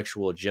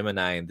intellectual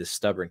Gemini and this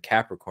stubborn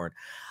Capricorn.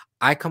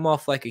 I come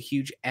off like a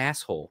huge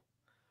asshole.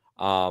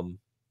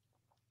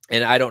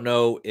 And I don't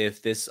know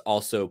if this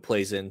also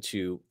plays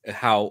into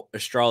how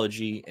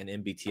astrology and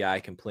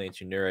MBTI can play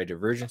into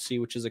neurodivergency,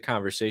 which is a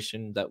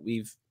conversation that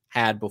we've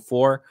had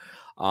before.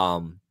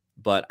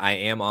 But I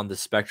am on the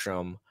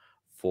spectrum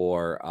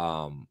for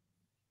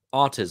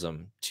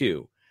autism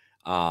too,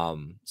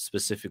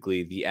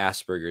 specifically the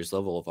Asperger's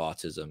level of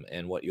autism.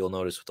 And what you'll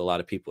notice with a lot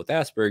of people with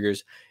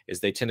Asperger's is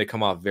they tend to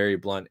come off very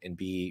blunt and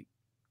be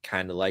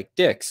kind of like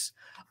dicks.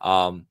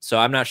 So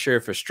I'm not sure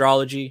if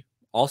astrology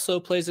also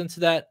plays into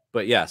that,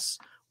 but yes,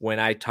 when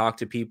I talk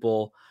to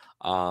people,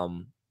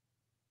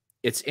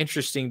 it's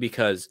interesting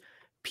because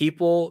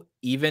people,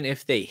 even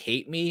if they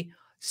hate me,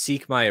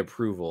 seek my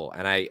approval.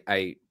 And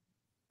I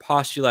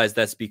postulate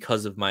that's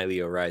because of my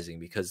Leo rising,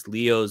 because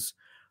Leos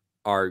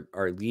are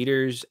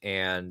leaders,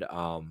 and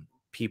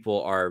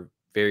people are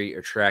very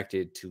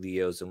attracted to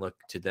Leos and look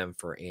to them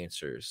for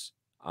answers.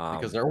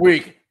 Because they're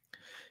weak.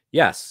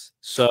 Yes.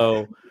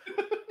 So,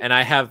 and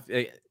I have,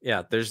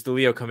 there's the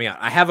Leo coming out.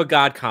 I have a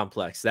God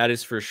complex. That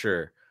is for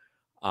sure.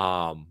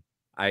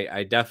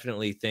 I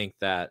definitely think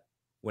that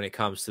when it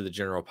comes to the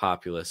general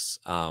populace,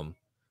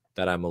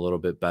 that I'm a little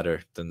bit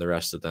better than the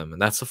rest of them.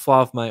 And that's a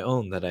flaw of my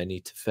own that I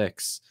need to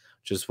fix,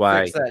 which is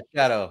why. Fix that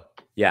shadow.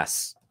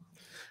 Yes.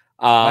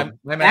 My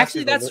mask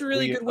Actually, is that's a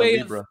really good a way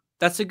of Libra.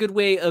 that's a good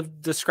way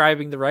of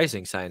describing the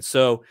rising sign.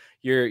 So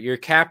your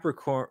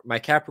Capricorn, my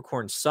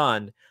Capricorn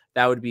sun,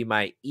 that would be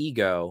my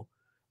ego.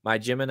 My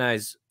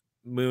Gemini's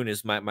moon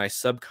is my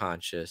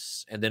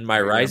subconscious, and then my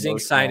Or your rising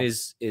sign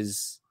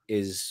emotional.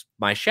 is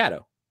my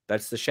shadow.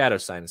 That's the shadow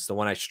sign. It's the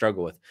one I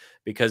struggle with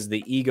because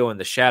the ego and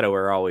the shadow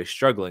are always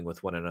struggling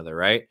with one another,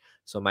 right?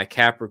 So my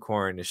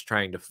Capricorn is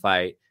trying to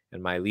fight,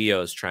 and my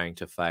Leo is trying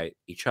to fight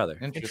each other.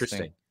 Interesting.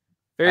 Interesting.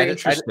 Very I, I,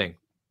 interesting.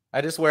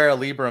 I just wear a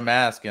Libra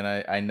mask and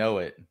I know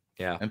it.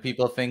 Yeah. And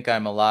people think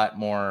I'm a lot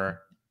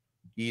more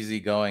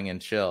easygoing and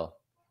chill.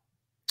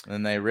 And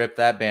then they rip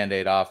that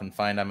band-aid off and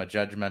find I'm a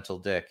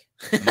judgmental dick.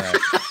 And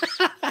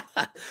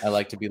I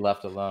like to be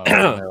left alone.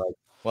 And they're like,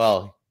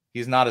 well,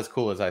 he's not as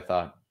cool as I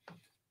thought.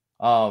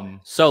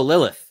 So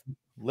Lilith.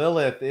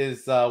 Lilith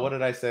is what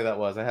did I say that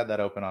was? I had that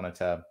open on a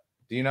tab.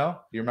 Do you know?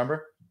 Do you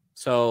remember?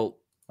 So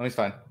Let me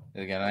find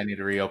it again. I need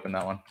to reopen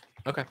that one.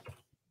 okay.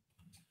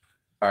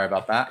 Sorry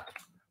about that.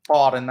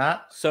 Pardon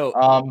that. So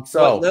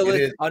so what Lilith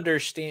it is,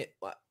 understand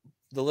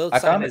the Lilith I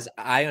sign found it. is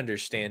I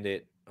understand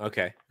it.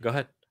 Okay, go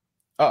ahead.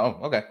 Oh,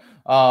 okay.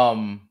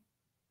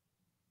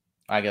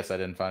 I guess I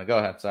didn't find it. Go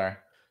ahead. Sorry.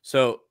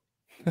 So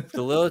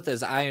the Lilith,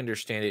 as I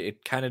understand it,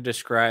 it kind of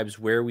describes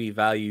where we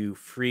value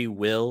free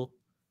will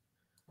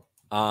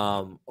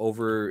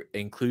over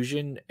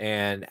inclusion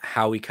and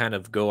how we kind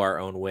of go our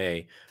own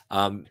way.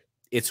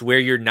 It's where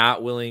you're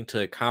not willing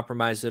to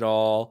compromise at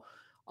all.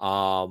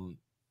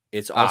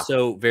 It's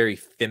also very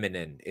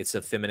feminine. It's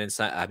a feminine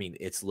side. I mean,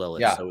 it's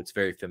Lilith, Yeah. so it's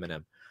very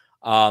feminine.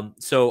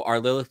 So our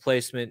Lilith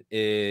placement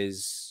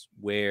is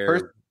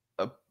where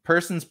a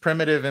person's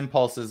primitive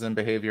impulses and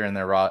behavior in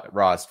their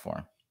rawest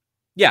form.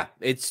 yeah,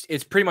 it's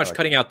pretty much like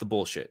cutting out the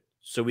bullshit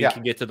so we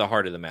can get to the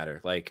heart of the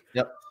matter. Like,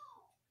 yep,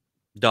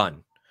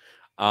 done.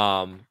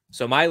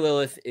 So my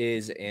Lilith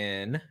is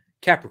in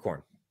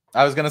Capricorn.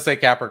 I was gonna say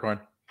Capricorn.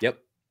 Yep,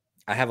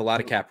 I have a lot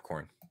of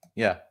Capricorn.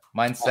 Yeah,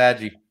 mine's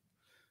Saggy.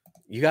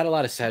 You got a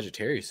lot of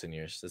Sagittarius in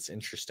yours. That's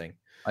interesting.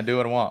 I do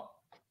what I want.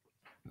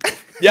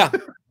 Yeah.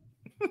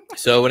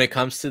 So when it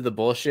comes to the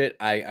bullshit,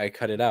 I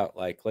cut it out.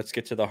 Like, let's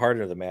get to the heart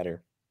of the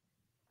matter.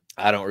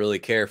 I don't really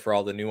care for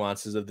all the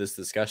nuances of this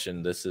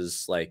discussion. This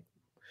is like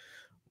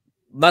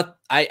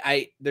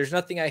there's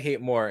nothing I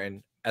hate more,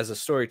 and as a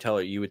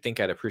storyteller, you would think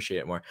I'd appreciate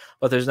it more.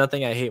 But there's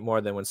nothing I hate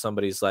more than when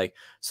somebody's like,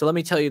 so let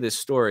me tell you this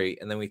story,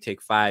 and then we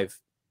take 5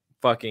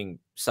 fucking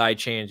side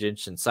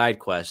tangents and side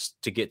quests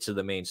to get to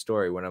the main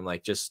story when I'm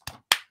like, just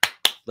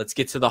let's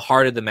get to the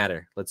heart of the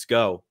matter. Let's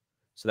go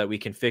so that we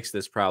can fix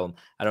this problem.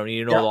 I don't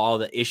need to know all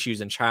the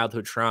issues and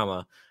childhood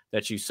trauma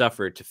that you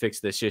suffered to fix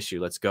this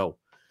issue. Let's go.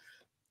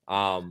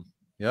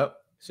 Yep.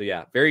 So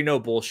yeah, very no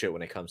bullshit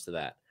when it comes to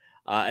that.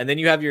 And then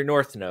you have your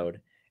North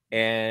Node,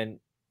 and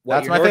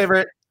that's my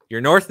favorite. Your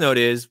North Node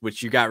is,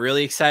 which you got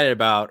really excited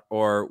about,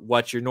 or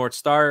what your North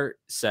Star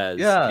says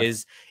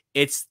is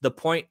it's the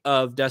point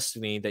of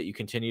destiny that you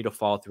continue to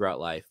follow throughout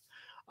life.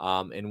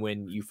 And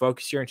when you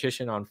focus your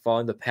attention on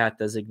following the path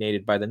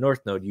designated by the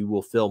North Node, you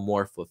will feel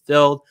more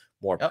fulfilled,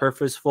 more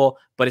purposeful,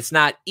 but it's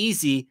not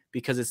easy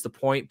because it's the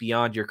point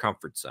beyond your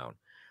comfort zone.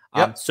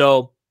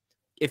 So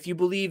if you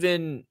believe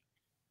in,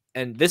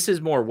 and this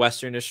is more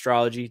Western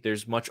astrology,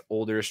 there's much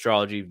older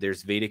astrology.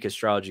 There's Vedic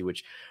astrology,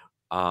 which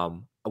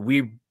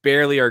we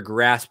barely are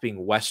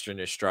grasping Western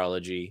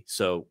astrology.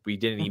 So we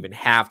didn't even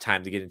have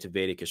time to get into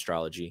Vedic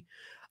astrology.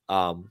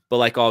 But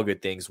like all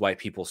good things, white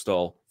people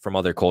stole from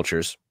other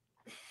cultures.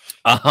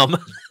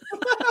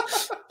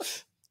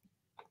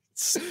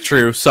 It's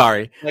true.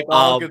 Sorry. Like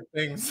all good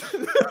things.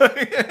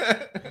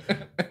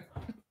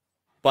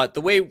 But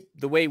the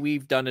way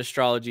we've done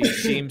astrology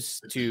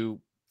seems to,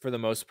 for the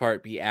most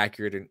part, be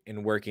accurate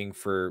in working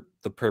for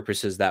the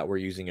purposes that we're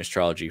using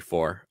astrology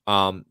for.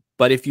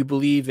 But if you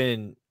believe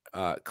in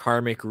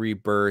karmic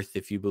rebirth,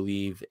 if you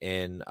believe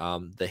in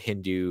the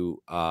Hindu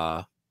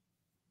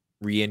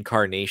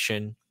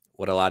reincarnation,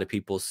 what a lot of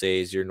people say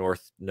is your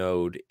North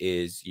Node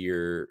is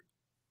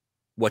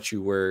what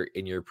you were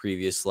in your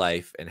previous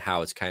life and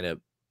how it's kind of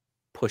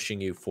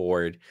pushing you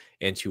forward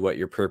into what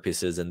your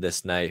purpose is in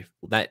this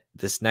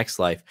next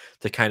life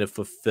to kind of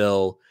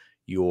fulfill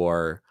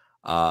your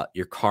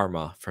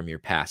karma from your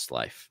past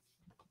life.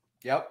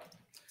 Yep.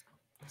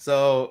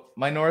 So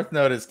my North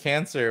Node is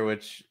Cancer,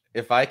 which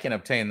if I can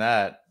obtain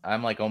that,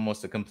 I'm like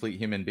almost a complete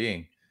human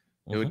being.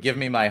 It would give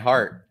me my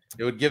heart.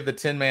 It would give the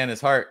Tin Man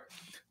his heart.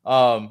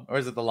 Or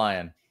is it the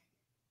lion?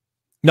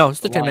 No,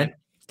 it's the Tin Man.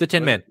 It's the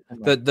Tin Man.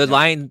 The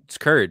lion's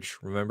courage,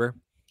 remember?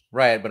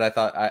 Right, but I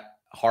thought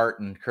heart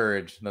and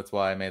courage. That's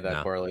why I made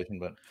that correlation.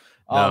 But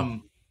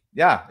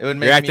yeah, it would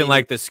make You're acting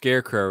like the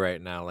Scarecrow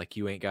right now, like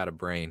you ain't got a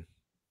brain.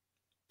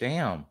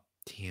 Damn.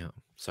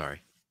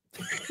 Sorry.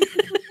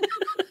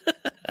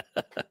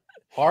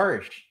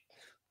 Harsh.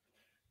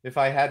 If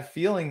I had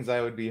feelings, I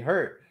would be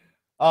hurt.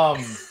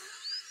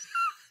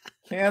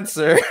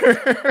 Cancer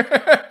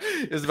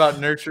is about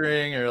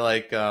nurturing or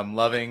like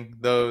loving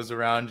those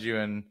around you.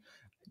 And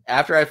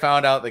after I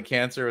found out that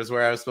Cancer was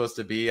where I was supposed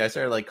to be, I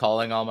started like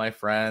calling all my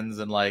friends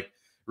and like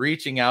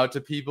reaching out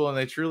to people, and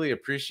they truly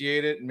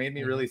appreciate it. It made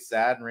me really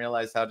sad and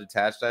realize how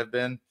detached I've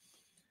been.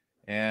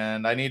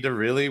 And I need to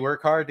really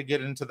work hard to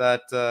get into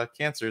that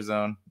Cancer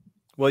zone.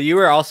 Well, you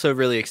were also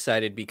really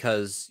excited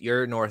because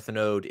your North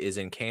Node is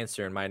in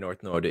Cancer and my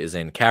North Node is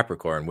in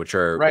Capricorn, which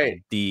are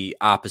right the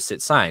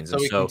opposite signs. So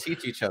we can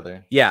teach each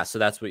other. Yeah, so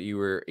that's what you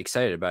were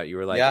excited about. You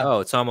were like, oh,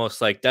 it's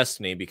almost like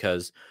destiny,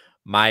 because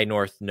my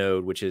North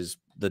Node, which is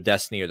the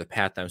destiny or the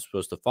path I'm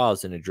supposed to follow,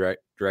 is in a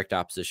direct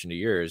opposition to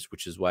yours,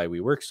 which is why we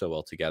work so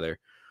well together,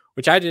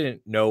 which I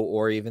didn't know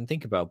or even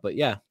think about. But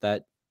yeah,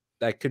 that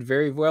could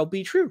very well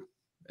be true.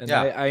 And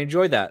I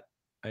enjoy that.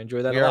 I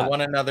enjoy that a lot. We are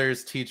one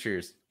another's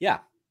teachers. Yeah.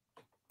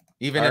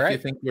 Even if you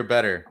think you're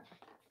better.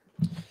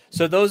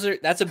 So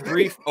that's a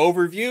brief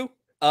overview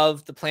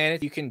of the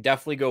planet. You can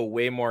definitely go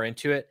way more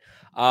into it.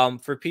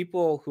 For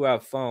people who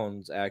have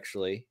phones,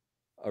 actually,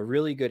 a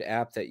really good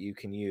app that you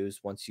can use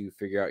once you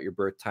figure out your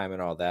birth time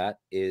and all that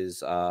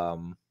is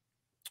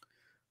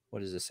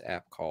what is this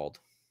app called?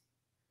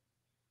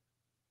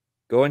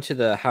 Go into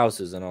the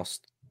houses and I'll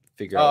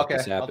figure out what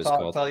this app is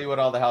called. I'll tell you what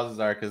all the houses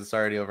are, because it's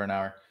already over an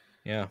hour.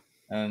 Yeah.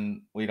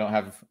 And we don't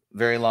have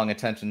very long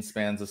attention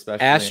spans,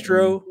 especially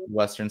in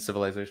Western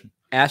civilization.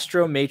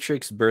 Astro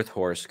Matrix birth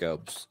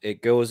horoscopes.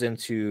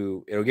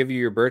 It'll give you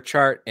your birth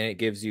chart, and it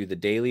gives you the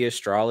daily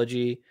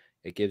astrology.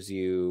 It gives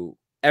you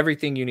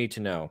everything you need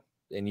to know,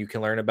 and you can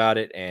learn about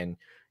it. And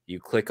you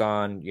click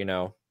on,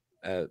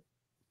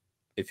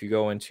 if you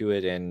go into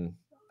it and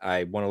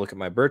I want to look at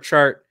my birth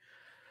chart,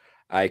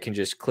 I can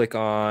just click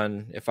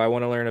on, if I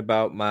want to learn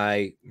about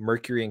my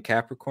Mercury in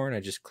Capricorn, I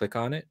just click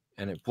on it.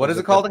 And what is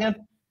it called again?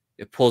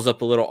 It pulls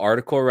up a little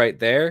article right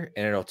there,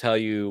 and it'll tell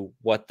you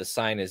what the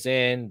sign is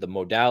in, the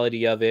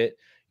modality of it,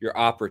 your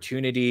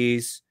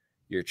opportunities,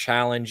 your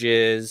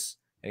challenges,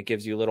 and it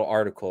gives you a little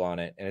article on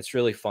it. And it's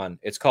really fun.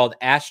 It's called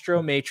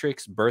Astro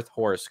Matrix Birth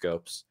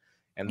Horoscopes.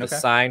 And the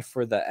sign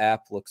for the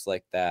app looks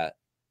like that.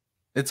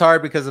 It's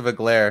hard because of a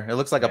glare. It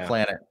looks like a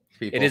planet.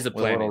 People, it is a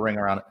planet. With a little ring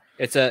around it.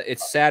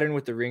 It's Saturn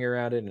with the ring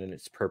around it, and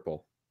it's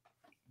purple.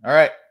 All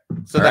right.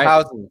 So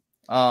houses.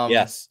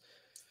 Yes.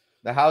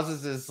 The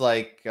houses is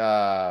like,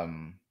 how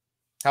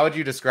would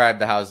you describe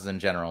the houses in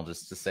general,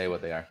 just to say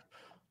what they are?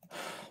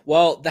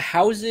 Well, the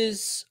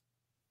houses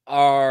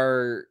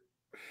are...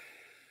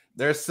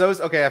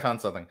 Okay, I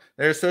found something.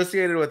 They're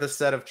associated with a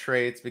set of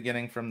traits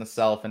beginning from the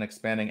self and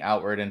expanding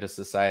outward into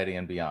society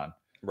and beyond.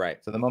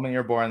 Right. So the moment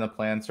you're born, the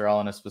planets are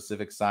all in a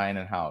specific sign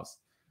and house.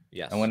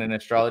 Yes. And when an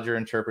astrologer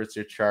interprets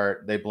your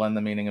chart, they blend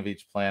the meaning of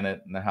each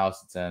planet and the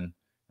house it's in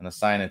and the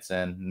sign it's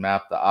in, and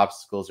map the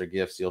obstacles or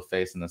gifts you'll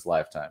face in this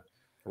lifetime.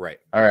 Right.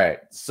 All right.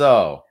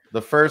 So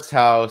the first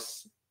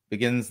house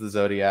begins the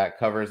zodiac,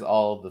 covers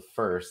all of the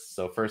first.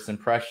 So first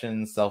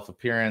impressions,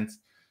 self-appearance,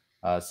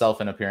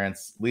 self and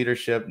appearance,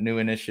 leadership, new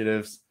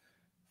initiatives,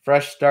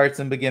 fresh starts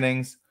and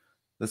beginnings.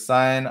 The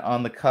sign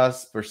on the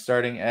cusp or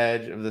starting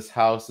edge of this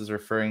house is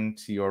referring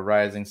to your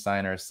rising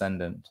sign or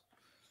ascendant.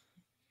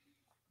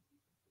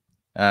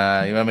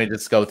 You want me to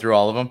just go through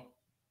all of them?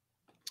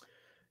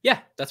 Yeah,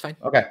 that's fine.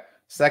 Okay.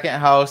 Second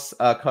house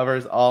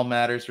covers all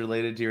matters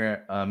related to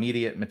your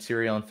immediate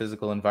material and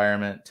physical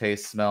environment,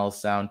 taste,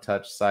 smells, sound,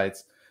 touch,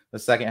 sights. The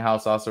second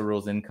house also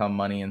rules income,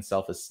 money, and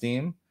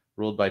self-esteem,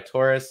 ruled by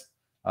Taurus.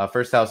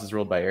 First house is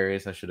ruled by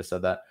Aries. I should have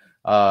said that.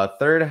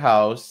 Third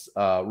house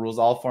rules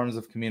all forms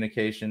of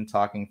communication,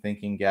 talking,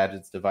 thinking,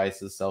 gadgets,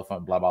 devices, cell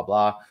phone, blah, blah,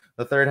 blah.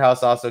 The third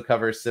house also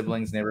covers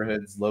siblings,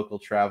 neighborhoods, local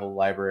travel,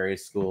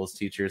 libraries, schools,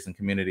 teachers, and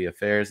community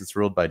affairs. It's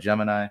ruled by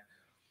Gemini.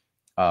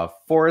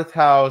 Fourth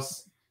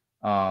house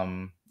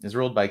is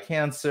ruled by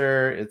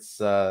Cancer. It's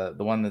the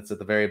one that's at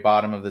the very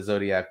bottom of the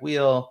zodiac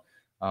wheel.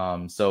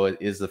 So it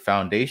is the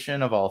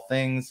foundation of all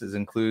things. It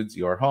includes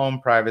your home,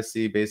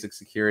 privacy, basic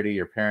security,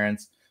 your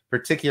parents,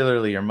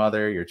 particularly your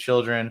mother, your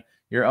children,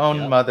 your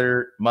own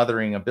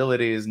mothering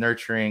abilities,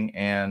 nurturing,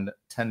 and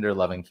tender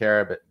loving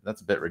care. But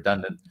that's a bit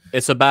redundant.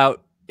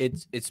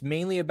 It's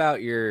mainly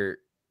about your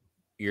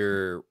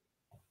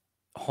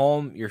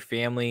home, your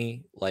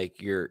family,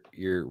 like your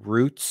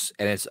roots,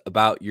 and it's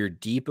about your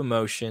deep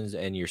emotions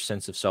and your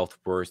sense of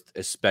self-worth,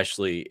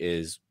 especially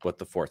is what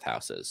the fourth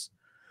house is.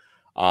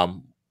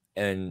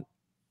 And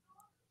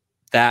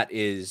that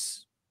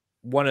is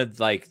one of,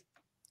 like,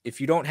 if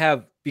you don't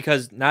have,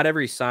 because not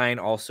every sign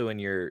also in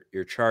your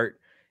chart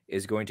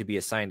is going to be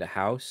assigned a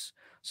house.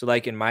 So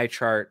like in my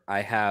chart,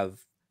 I have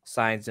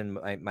signs in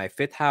my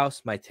fifth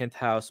house, my 10th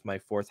house, my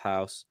fourth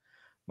house,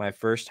 my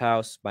first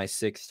house, my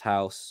sixth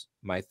house,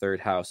 my third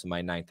house, and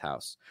my ninth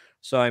house.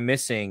 So I'm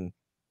missing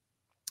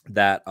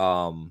that.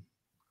 I'm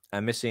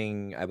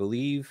missing, I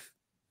believe,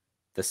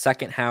 the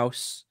second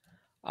house,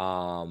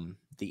 the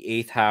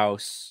eighth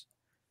house,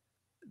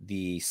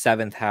 the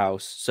seventh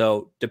house.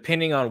 So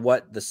depending on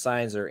what the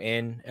signs are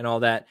in and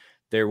all that,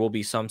 there will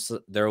be some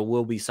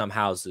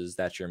houses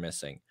that you're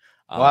missing.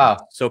 Wow.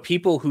 So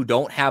people who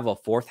don't have a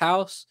fourth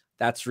house,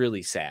 that's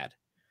really sad.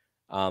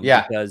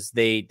 Because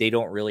they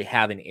don't really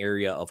have an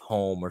area of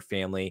home or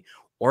family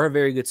or a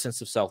very good sense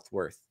of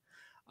self-worth.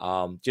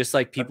 Just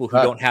like people who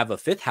don't have a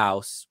fifth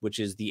house, which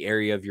is the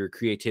area of your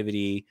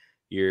creativity,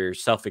 your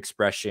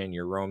self-expression,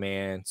 your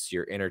romance,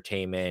 your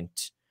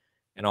entertainment,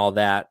 and all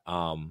that.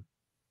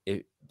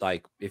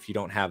 If you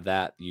don't have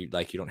that, you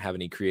don't have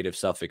any creative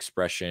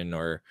self-expression,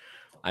 or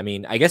I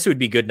mean, I guess it would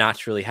be good not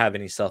to really have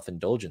any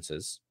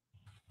self-indulgences.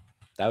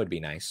 That would be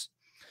nice.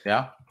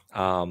 Yeah.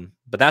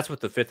 But that's what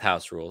the fifth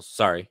house rules.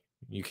 Sorry,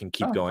 you can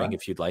keep going fine.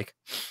 if you'd like.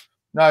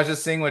 No, I was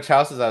just seeing which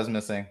houses I was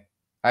missing.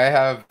 I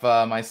have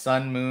my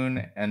sun,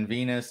 moon, and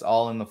Venus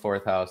all in the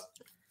fourth house.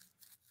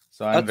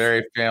 So I'm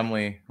very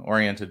family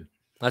oriented.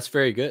 That's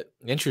very good.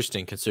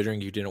 Interesting, considering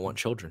you didn't want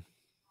children.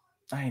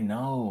 I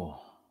know.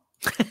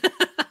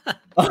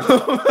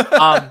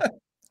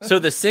 So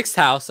the sixth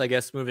house, I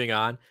guess, moving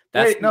on.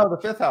 The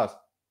fifth house.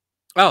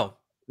 Oh.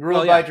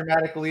 Ruled by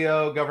dramatic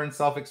Leo, governs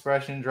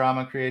self-expression,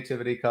 drama,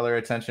 creativity, color,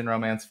 attention,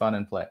 romance, fun,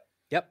 and play.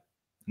 Yep.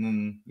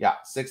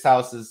 Sixth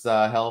house is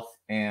health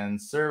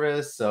and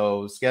service.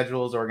 So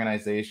schedules,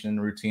 organization,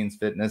 routines,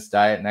 fitness,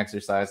 diet, and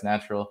exercise,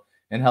 natural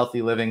and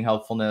healthy living,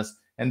 helpfulness,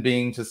 and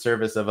being to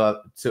service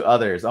to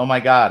others. Oh my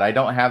God, I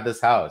don't have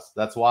this house.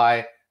 That's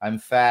why I'm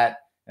fat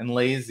and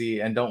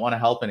lazy and don't want to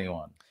help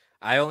anyone.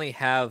 I only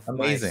have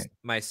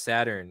my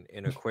Saturn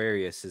in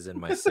Aquarius is in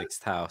my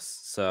sixth house.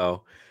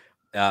 So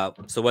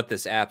what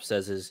this app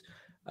says is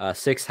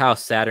sixth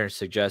house Saturn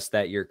suggests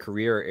that your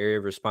career or area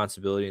of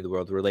responsibility in the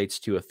world relates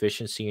to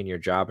efficiency in your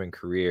job and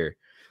career.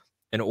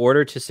 In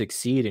order to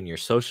succeed in your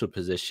social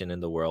position in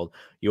the world,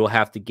 you will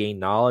have to gain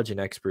knowledge and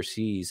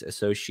expertise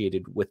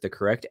associated with the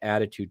correct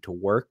attitude to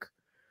work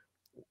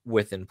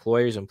with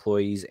employers,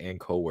 employees, and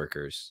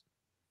coworkers.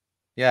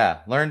 Yeah,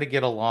 learn to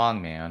get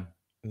along, man.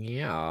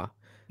 Yeah.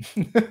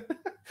 You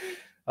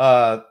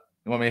want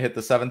me to hit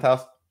the seventh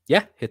house?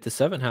 Yeah, hit the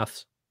seventh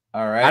house.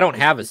 All right. I don't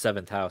have a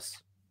seventh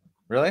house.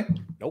 Really?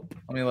 Nope.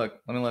 Let me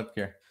look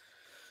here.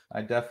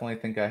 I definitely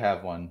think I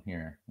have one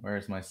here.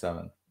 Where's my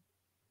seventh?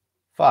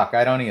 Fuck,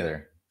 I don't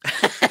either.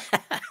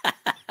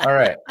 All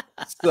right.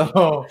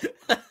 So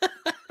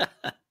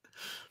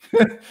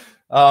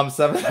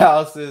seventh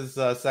house is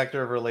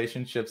sector of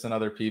relationships and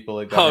other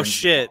people. Oh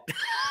shit.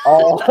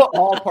 all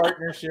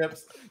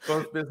partnerships,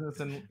 both business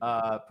and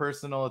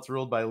personal. It's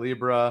ruled by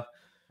Libra.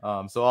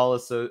 So all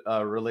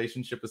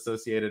relationship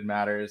associated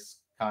matters,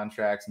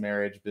 contracts,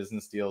 marriage,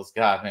 business deals.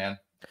 God, man.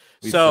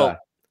 So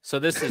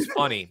this is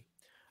funny,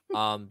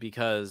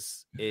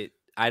 because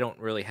I don't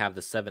really have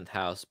the seventh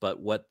house, but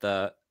what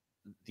the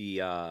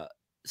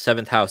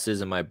seventh house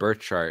is in my birth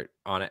chart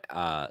on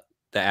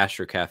the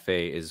Astro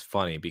Cafe is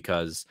funny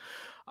because,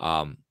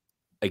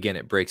 again,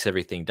 it breaks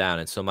everything down.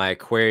 And so my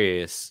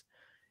Aquarius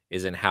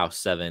is in house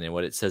 7, and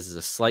what it says is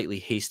a slightly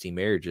hasty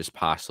marriage is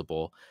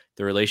possible.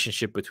 The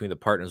relationship between the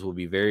partners will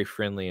be very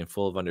friendly and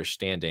full of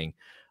understanding.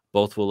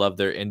 Both will love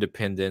their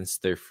independence,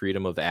 their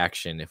freedom of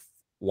action. If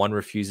one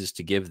refuses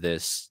to give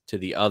this to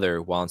the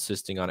other while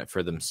insisting on it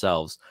for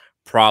themselves,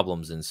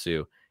 problems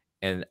ensue.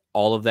 And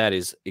all of that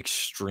is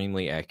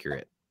extremely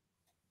accurate.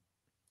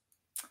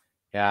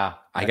 Yeah.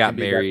 I got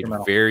married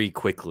very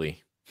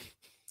quickly.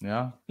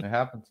 Yeah, it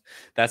happens.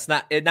 That's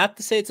not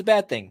to say it's a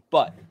bad thing,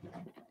 but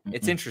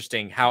it's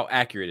interesting how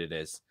accurate it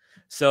is.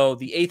 So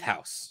the eighth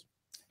house.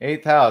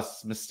 Eighth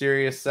house,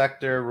 mysterious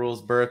sector,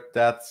 rules birth,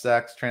 death,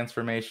 sex,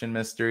 transformation,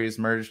 mysteries,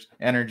 merged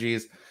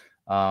energies,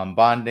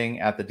 bonding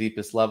at the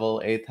deepest level.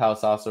 Eighth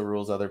house also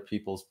rules other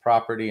people's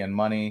property and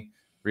money,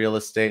 real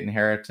estate,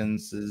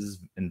 inheritances,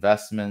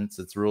 investments.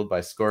 It's ruled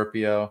by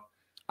Scorpio.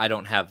 I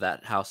don't have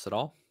that house at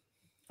all.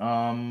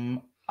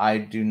 I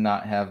do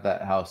not have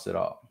that house at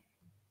all.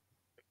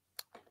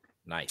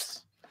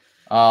 Nice.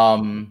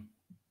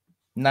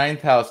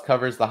 Ninth house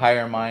covers the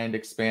higher mind,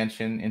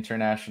 expansion,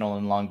 international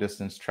and long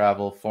distance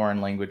travel, foreign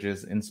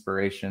languages,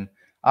 inspiration,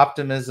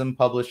 optimism,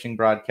 publishing,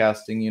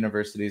 broadcasting,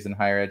 universities and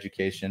higher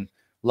education,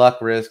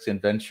 luck, risks,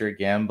 adventure,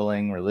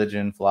 gambling,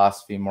 religion,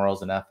 philosophy,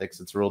 morals, and ethics.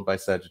 It's ruled by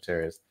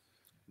Sagittarius.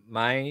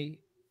 My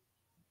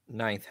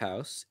ninth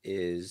house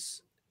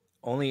is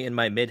only in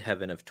my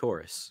midheaven of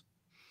Taurus.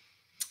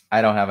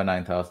 I don't have a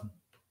ninth house.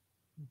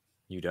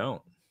 You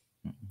don't?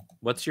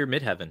 What's your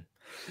midheaven?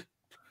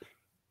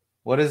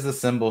 What is the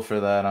symbol for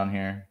that on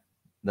here?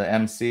 The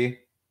MC?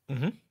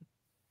 Mm-hmm.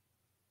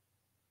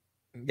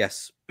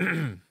 Yes.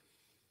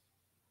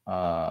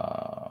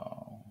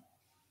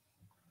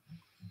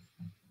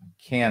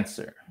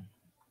 Cancer.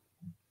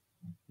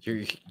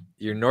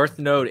 Your north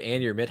node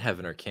and your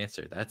midheaven are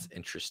Cancer. That's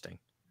interesting.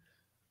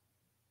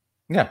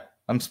 Yeah,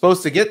 I'm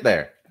supposed to get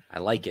there. I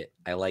like it.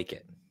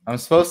 I'm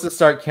supposed to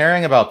start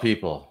caring about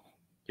people.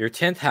 Your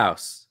 10th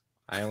house.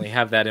 I only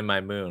have that in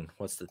my moon.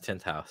 What's the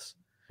 10th house?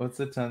 What's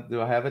the 10th?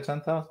 Do I have a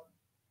 10th house?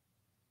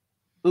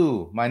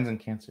 Ooh, mine's in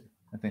Cancer,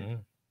 I think.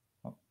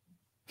 Oh.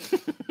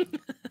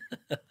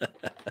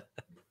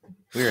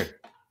 Weird.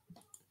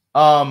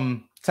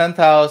 10th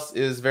house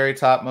is very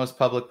topmost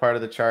public part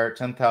of the chart.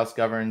 10th house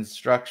governs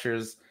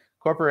structures,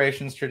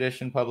 corporations,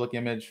 tradition, public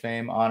image,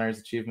 fame, honors,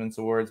 achievements,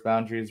 awards,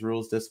 boundaries,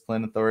 rules,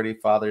 discipline, authority,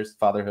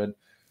 fatherhood.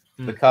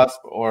 The cusp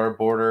or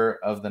border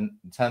of the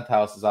 10th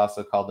house is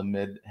also called the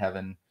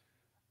midheaven.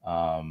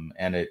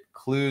 And it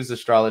clues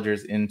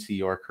astrologers into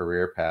your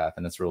career path,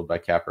 and it's ruled by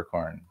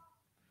Capricorn.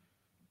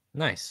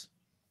 Nice.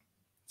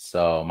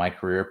 So my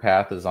career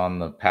path is on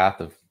the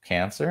path of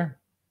Cancer.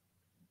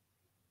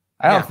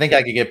 I don't think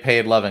I could get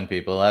paid loving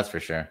people, that's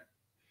for sure.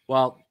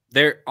 Well,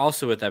 there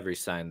also with every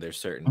sign, there's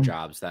certain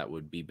jobs that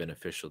would be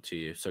beneficial to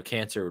you. So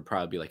Cancer would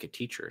probably be like a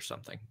teacher or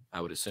something,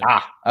 I would assume.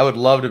 I would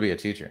love to be a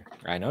teacher.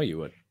 I know you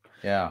would.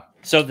 Yeah.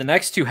 So the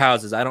next two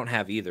houses, I don't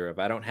have either of.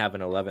 I don't have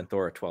an 11th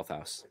or a 12th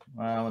house.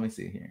 Well, let me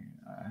see here.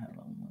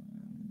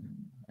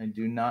 I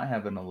do not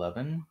have an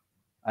 11.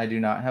 I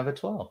do not have a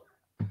 12.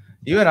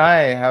 You and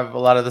I have a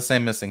lot of the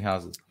same missing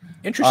houses.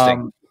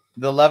 Interesting.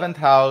 The 11th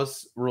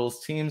house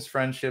rules teams,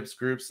 friendships,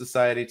 groups,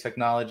 society,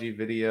 technology,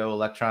 video,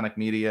 electronic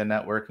media,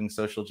 networking,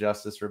 social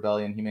justice,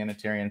 rebellion,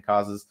 humanitarian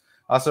causes.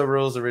 Also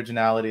rules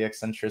originality,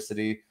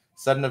 eccentricity,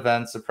 sudden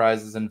events,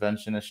 surprises,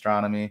 invention,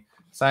 astronomy,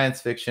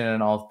 science fiction,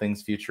 and all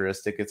things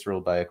futuristic. It's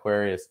ruled by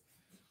Aquarius.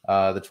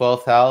 The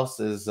 12th house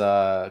is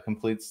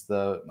completes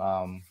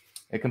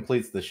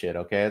the shit.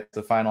 Okay, it's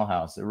the final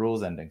house. It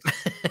rules endings.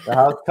 The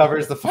house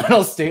covers the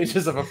final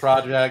stages of a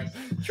project,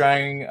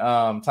 tying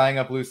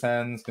up loose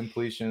ends,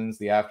 completions,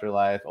 the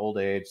afterlife, old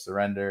age,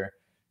 surrender.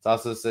 It's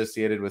also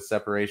associated with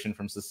separation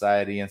from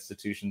society,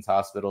 institutions,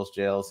 hospitals,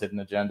 jails, hidden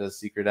agendas,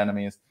 secret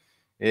enemies.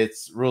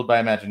 It's ruled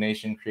by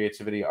imagination,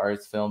 creativity,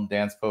 arts, film,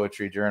 dance,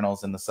 poetry,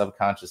 journals, and the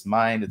subconscious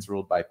mind. It's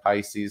ruled by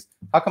Pisces.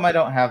 How come I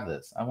don't have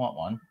this? I want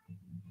one.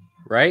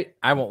 Right?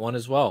 I want one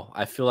as well.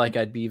 I feel like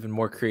I'd be even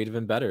more creative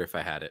and better if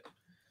I had it.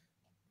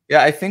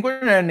 Yeah, I think we're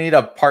going to need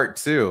a part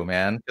 2,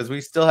 man, because we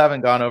still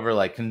haven't gone over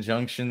like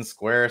conjunction,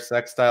 square,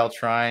 sextile,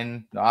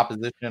 trine,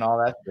 opposition, all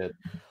that shit.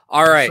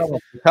 All right. So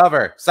much to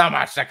cover. So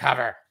much to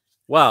cover.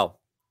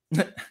 Well,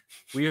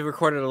 we've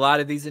recorded a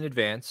lot of these in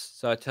advance,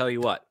 so I tell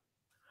you what.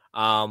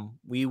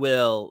 We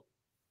will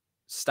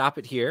stop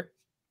it here.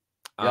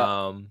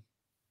 Yep.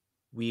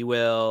 We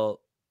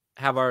will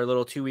have our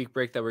little 2-week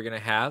break that we're going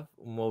to have,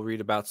 and we'll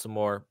read about some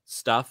more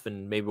stuff,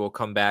 and maybe we'll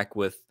come back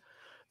with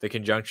the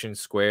conjunction,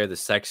 square, the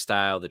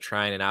sextile, the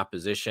trine, and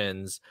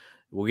oppositions.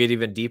 We'll get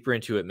even deeper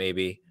into it,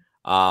 maybe.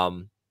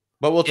 But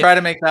we'll try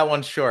to make that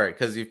one short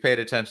because you've paid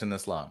attention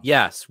this long.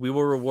 Yes, we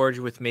will reward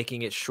you with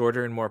making it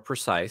shorter and more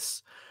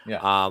precise.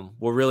 Yeah.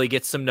 We'll really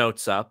get some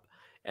notes up,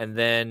 and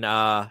then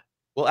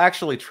we'll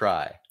actually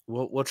try.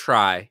 We'll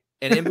try,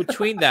 and in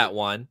between that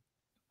one,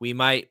 we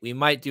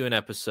might do an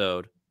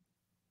episode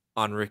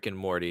on Rick and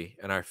Morty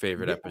and our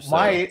favorite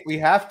episode. We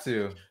have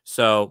to.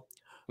 So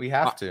we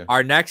have to.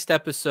 Our next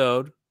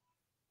episode.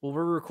 Well,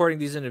 we're recording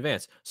these in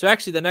advance. So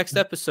actually, the next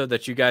episode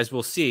that you guys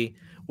will see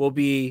will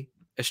be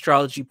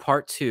Astrology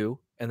Part 2,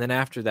 and then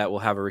after that, we'll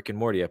have a Rick and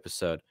Morty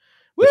episode.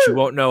 Woo! But you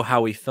won't know how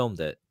we filmed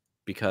it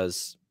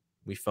because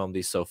we filmed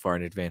these so far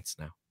in advance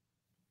now.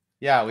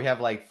 Yeah, we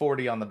have like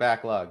 40 on the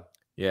backlog.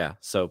 Yeah,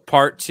 so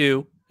Part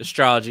 2,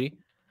 Astrology,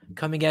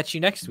 coming at you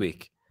next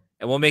week.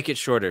 And we'll make it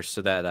shorter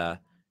so that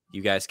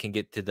you guys can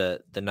get to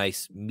the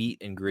nice meat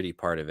and gritty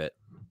part of it.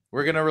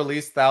 We're going to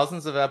release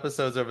thousands of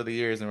episodes over the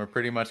years, and we're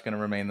pretty much going to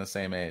remain the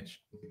same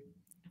age.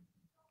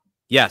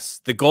 Yes,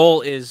 the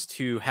goal is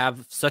to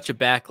have such a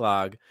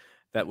backlog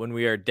that when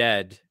we are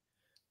dead,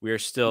 we are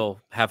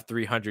still have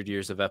 300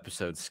 years of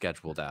episodes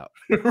scheduled out.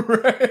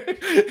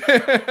 Right.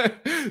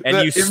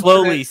 And you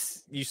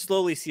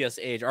slowly see us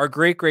age. Our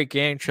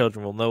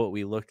great-great-grandchildren will know what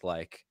we looked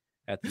like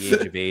at the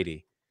age of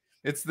 80.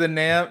 It's the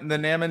Nam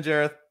and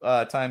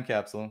Jareth time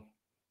capsule.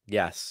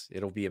 Yes,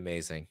 it'll be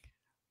amazing.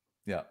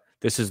 Yeah.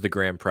 This is the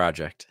Graham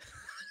Project.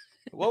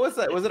 What was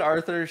that? Was it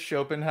Arthur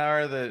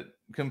Schopenhauer that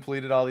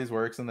completed all these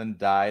works and then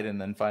died, and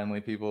then finally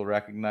people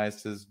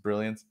recognized his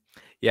brilliance?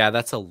 Yeah,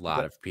 that's a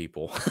lot of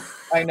people.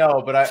 I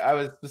know, but I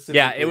was specifically.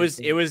 Yeah,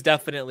 it was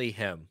definitely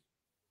him.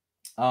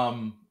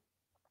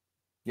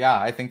 Yeah,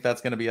 I think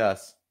that's gonna be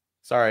us.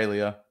 Sorry,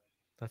 Leah.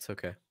 That's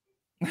okay.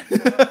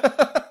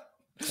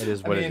 It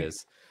is what it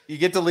is. You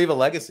get to leave a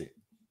legacy.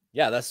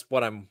 Yeah, that's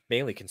what I'm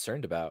mainly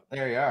concerned about.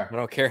 There you are. I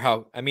don't care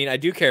how. I mean, I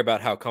do care about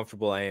how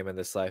comfortable I am in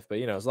this life, but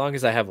as long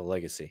as I have a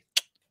legacy,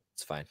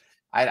 it's fine.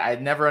 I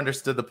never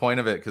understood the point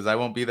of it because I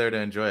won't be there to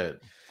enjoy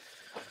it.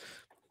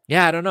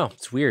 Yeah, I don't know.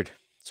 It's weird.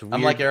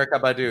 I'm like Erykah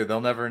Badu.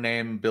 They'll never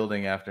name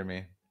building after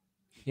me.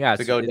 Yeah,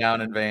 to go down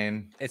in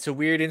vain. It's a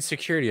weird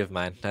insecurity of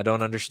mine. I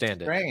don't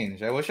understand it.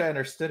 Strange. I wish I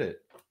understood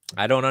it.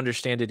 I don't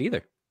understand it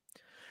either.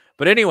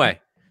 But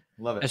anyway,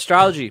 love it.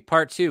 Astrology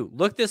Part 2.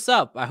 Look this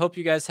up. I hope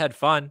you guys had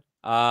fun.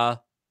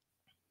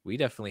 We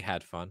definitely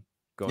had fun.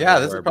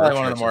 This is probably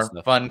one of the more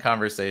fun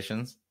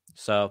conversations.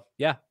 So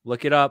yeah,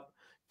 look it up.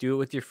 Do it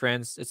with your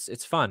friends.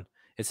 It's fun.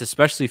 It's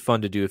especially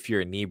fun to do if you're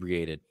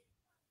inebriated.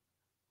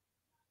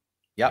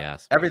 Yep.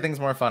 Yes. Everything's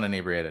more fun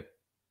inebriated.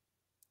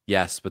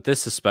 Yes, but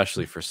this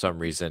especially for some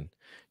reason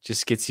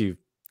just gets you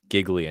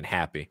giggly and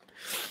happy.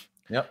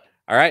 Yep.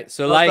 All right.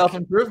 So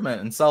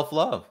self-improvement and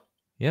self-love.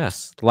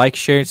 Yes. Like,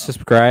 share, and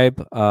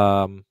subscribe.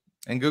 And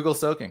Google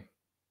soaking.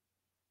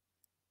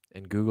 I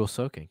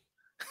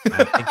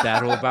think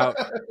that'll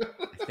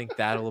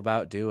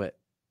about do it.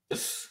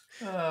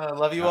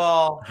 Love you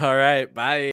all. All right. Bye.